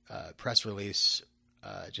press release.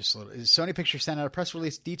 Just a little. Sony Pictures sent out a press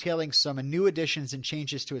release detailing some new additions and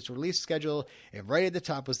changes to its release schedule, and right at the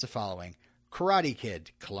top was the following: Karate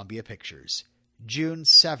Kid, Columbia Pictures, June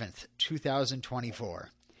 7th, 2024,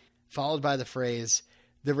 followed by the phrase,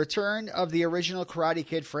 the return of the original Karate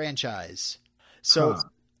Kid franchise. So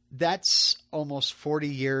that's almost 40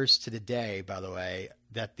 years to the day, by the way,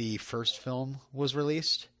 that the first film was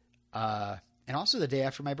released, and also the day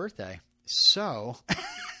after my birthday. So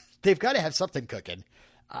they've got to have something cooking.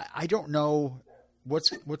 I don't know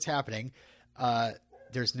what's happening.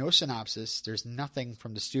 There's no synopsis. There's nothing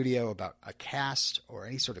from the studio about a cast or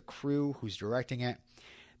any sort of crew who's directing it.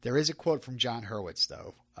 There is a quote from John Hurwitz,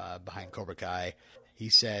 though, behind Cobra Kai. He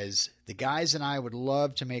says, the guys and I would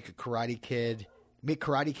love to make Karate Kid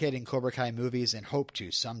and Cobra Kai movies and hope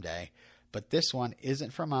to someday, but this one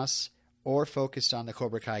isn't from us or focused on the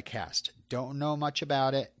Cobra Kai cast. Don't know much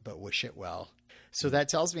about it, but wish it well. So that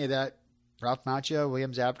tells me that Ralph Macchio,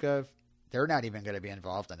 William Zabka, they're not even going to be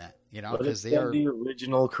involved in it, because they are the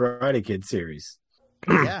original Karate Kid series.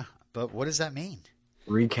 Yeah, but what does that mean?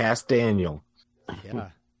 Recast Daniel. Yeah,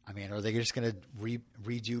 I mean, are they just going to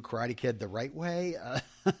redo Karate Kid the right way?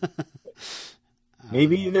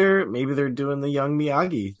 Maybe they're doing the young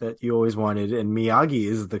Miyagi that you always wanted, and Miyagi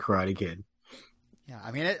is the Karate Kid. Yeah,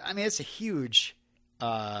 I mean, it's a huge.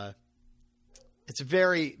 It's a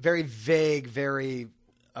very, very vague, very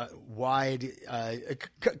wide,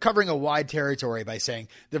 covering a wide territory by saying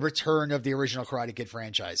the return of the original Karate Kid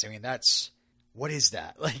franchise. I mean, what is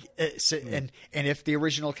that? And if the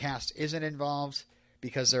original cast isn't involved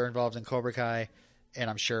because they're involved in Cobra Kai, and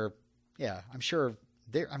I'm sure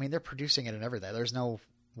they're producing it and everything. There's no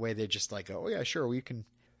way they just like, oh yeah, sure, we can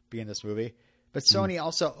be in this movie. But Sony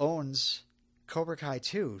also owns Cobra Kai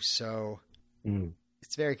too, so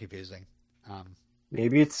it's very confusing.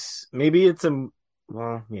 Maybe it's a.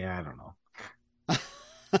 Well, yeah, I don't know.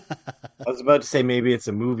 I was about to say maybe it's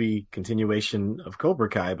a movie continuation of Cobra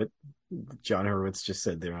Kai, but John Hurwitz just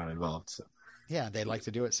said they're not involved. So. Yeah, they'd like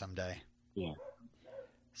to do it someday. Yeah.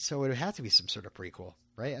 So it would have to be some sort of prequel,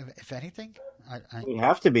 right? If anything, it would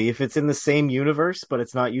have to be if it's in the same universe, but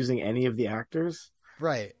it's not using any of the actors.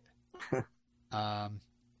 Right.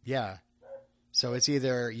 Yeah. So it's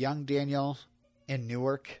either young Daniel in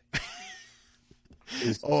Newark.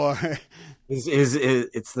 Or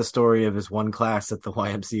it's the story of his one class at the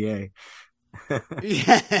YMCA.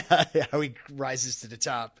 Yeah, how he rises to the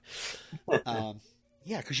top.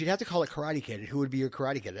 Yeah, because you'd have to call it Karate Kid. Who would be your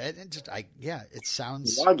Karate Kid? It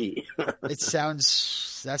sounds Miyagi.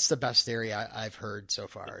 That's the best theory I've heard so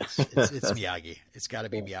far. It's Miyagi. It's got to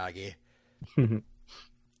be Miyagi.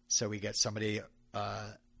 So we get somebody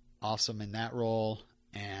awesome in that role,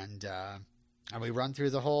 and we run through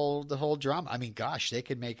the whole drama. I mean, gosh, they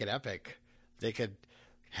could make it epic. They could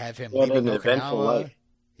have him leaving Okinawa.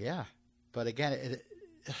 Yeah, but again,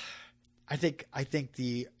 I think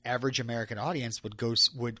the average American audience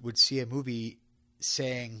would see a movie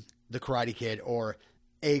saying The Karate Kid or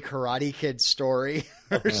A Karate Kid Story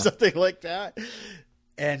or something like that,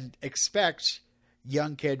 and expect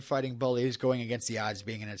young kid fighting bullies going against the odds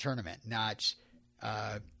being in a tournament, not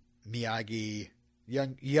Miyagi.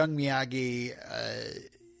 Young Miyagi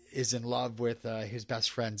is in love with his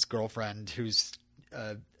best friend's girlfriend, who's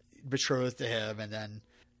betrothed to him, and then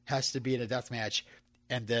has to be in a death match,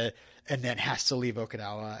 and then has to leave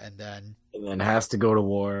Okinawa, and then has to go to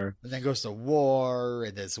war, and then goes to war,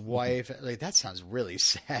 and his wife. Like, that sounds really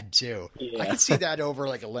sad too. Yeah. I could see that over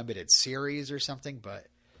like a limited series or something, but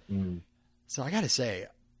so I got to say,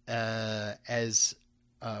 as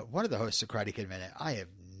one of the hosts of Karate Kid Minute, I have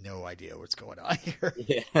no idea what's going on here.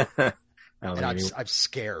 Yeah. And I'm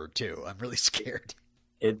scared too. I'm really scared.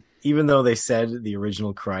 Even though they said the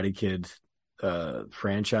original Karate Kid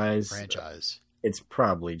franchise, it's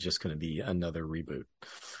probably just going to be another reboot.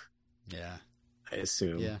 Yeah, I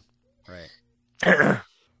assume. Yeah, right.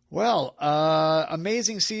 Well,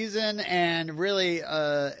 amazing season, and really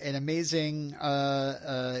an amazing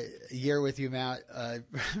year with you, Matt.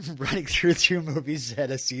 Running through 2 movies at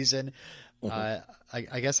a season.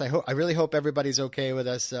 I guess I really hope everybody's okay with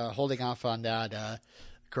us holding off on that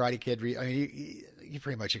Karate Kid. I mean, you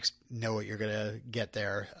pretty much know what you're going to get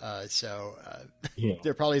there. So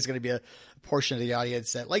there probably is going to be a portion of the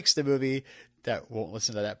audience that likes the movie that won't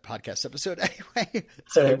listen to that podcast episode anyway.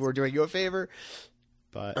 So maybe we're doing you a favor.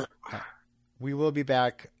 But we will be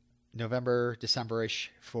back November,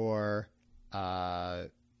 December-ish for Bob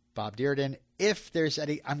Dearden. If there's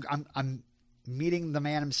any, I'm meeting the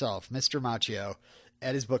man himself, Mr. Macchio,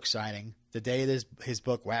 at his book signing the day his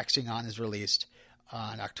book Waxing On is released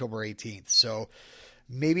on October 18th. So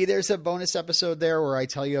maybe there's a bonus episode there where I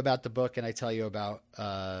tell you about the book and I tell you about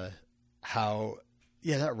how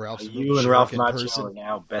that Ralph's you and Ralph Macchio are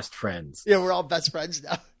now best friends. Yeah, we're all best friends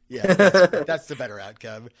now. Yeah, that's the better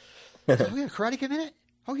outcome. Oh yeah, Karate Kid Minute.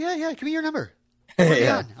 Oh yeah, give me your number.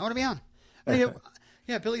 I want to be on.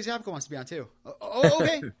 Yeah, Billy Zabka wants to be on too. Oh,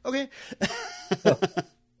 okay.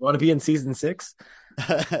 Want to be in season 6?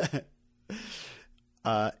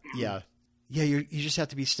 Yeah. You just have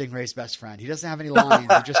to be Stingray's best friend. He doesn't have any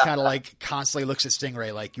lines. He just kind of like constantly looks at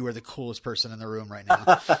Stingray like you are the coolest person in the room right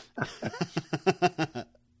now.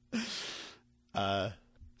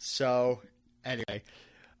 So anyway,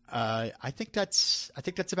 I think that's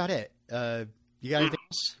about it. You got anything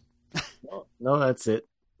else? No, that's it.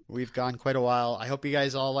 We've gone quite a while. I hope you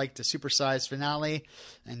guys all liked the supersized finale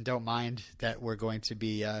and don't mind that we're going to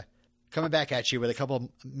be coming back at you with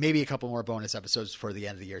maybe a couple more bonus episodes before the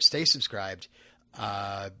end of the year. Stay subscribed.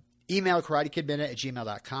 Email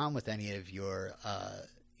karatekidminute@gmail.com with any of your,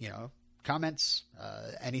 comments.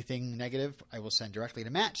 Anything negative, I will send directly to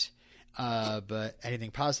Matt. But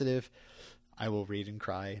anything positive, I will read and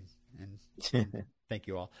cry. And thank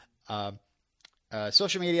you all.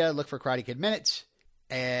 Social media, look for Karate Kid Minute.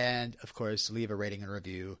 And, of course, leave a rating and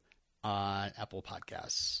review on Apple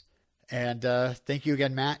Podcasts. And thank you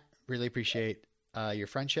again, Matt. Really appreciate your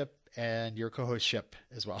friendship and your co-hostship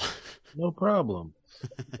as well. No problem.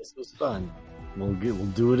 This was fun. We'll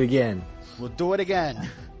do it again. We'll do it again.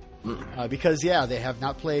 Because, they have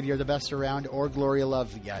not played You're the Best Around or Gloria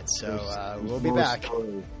Love yet. So we'll be back.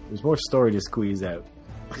 There's more story to squeeze out.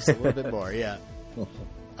 Just a little bit more, yeah.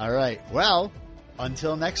 All right. Well,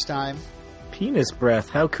 until next time. Penis breath.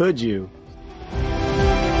 How could you?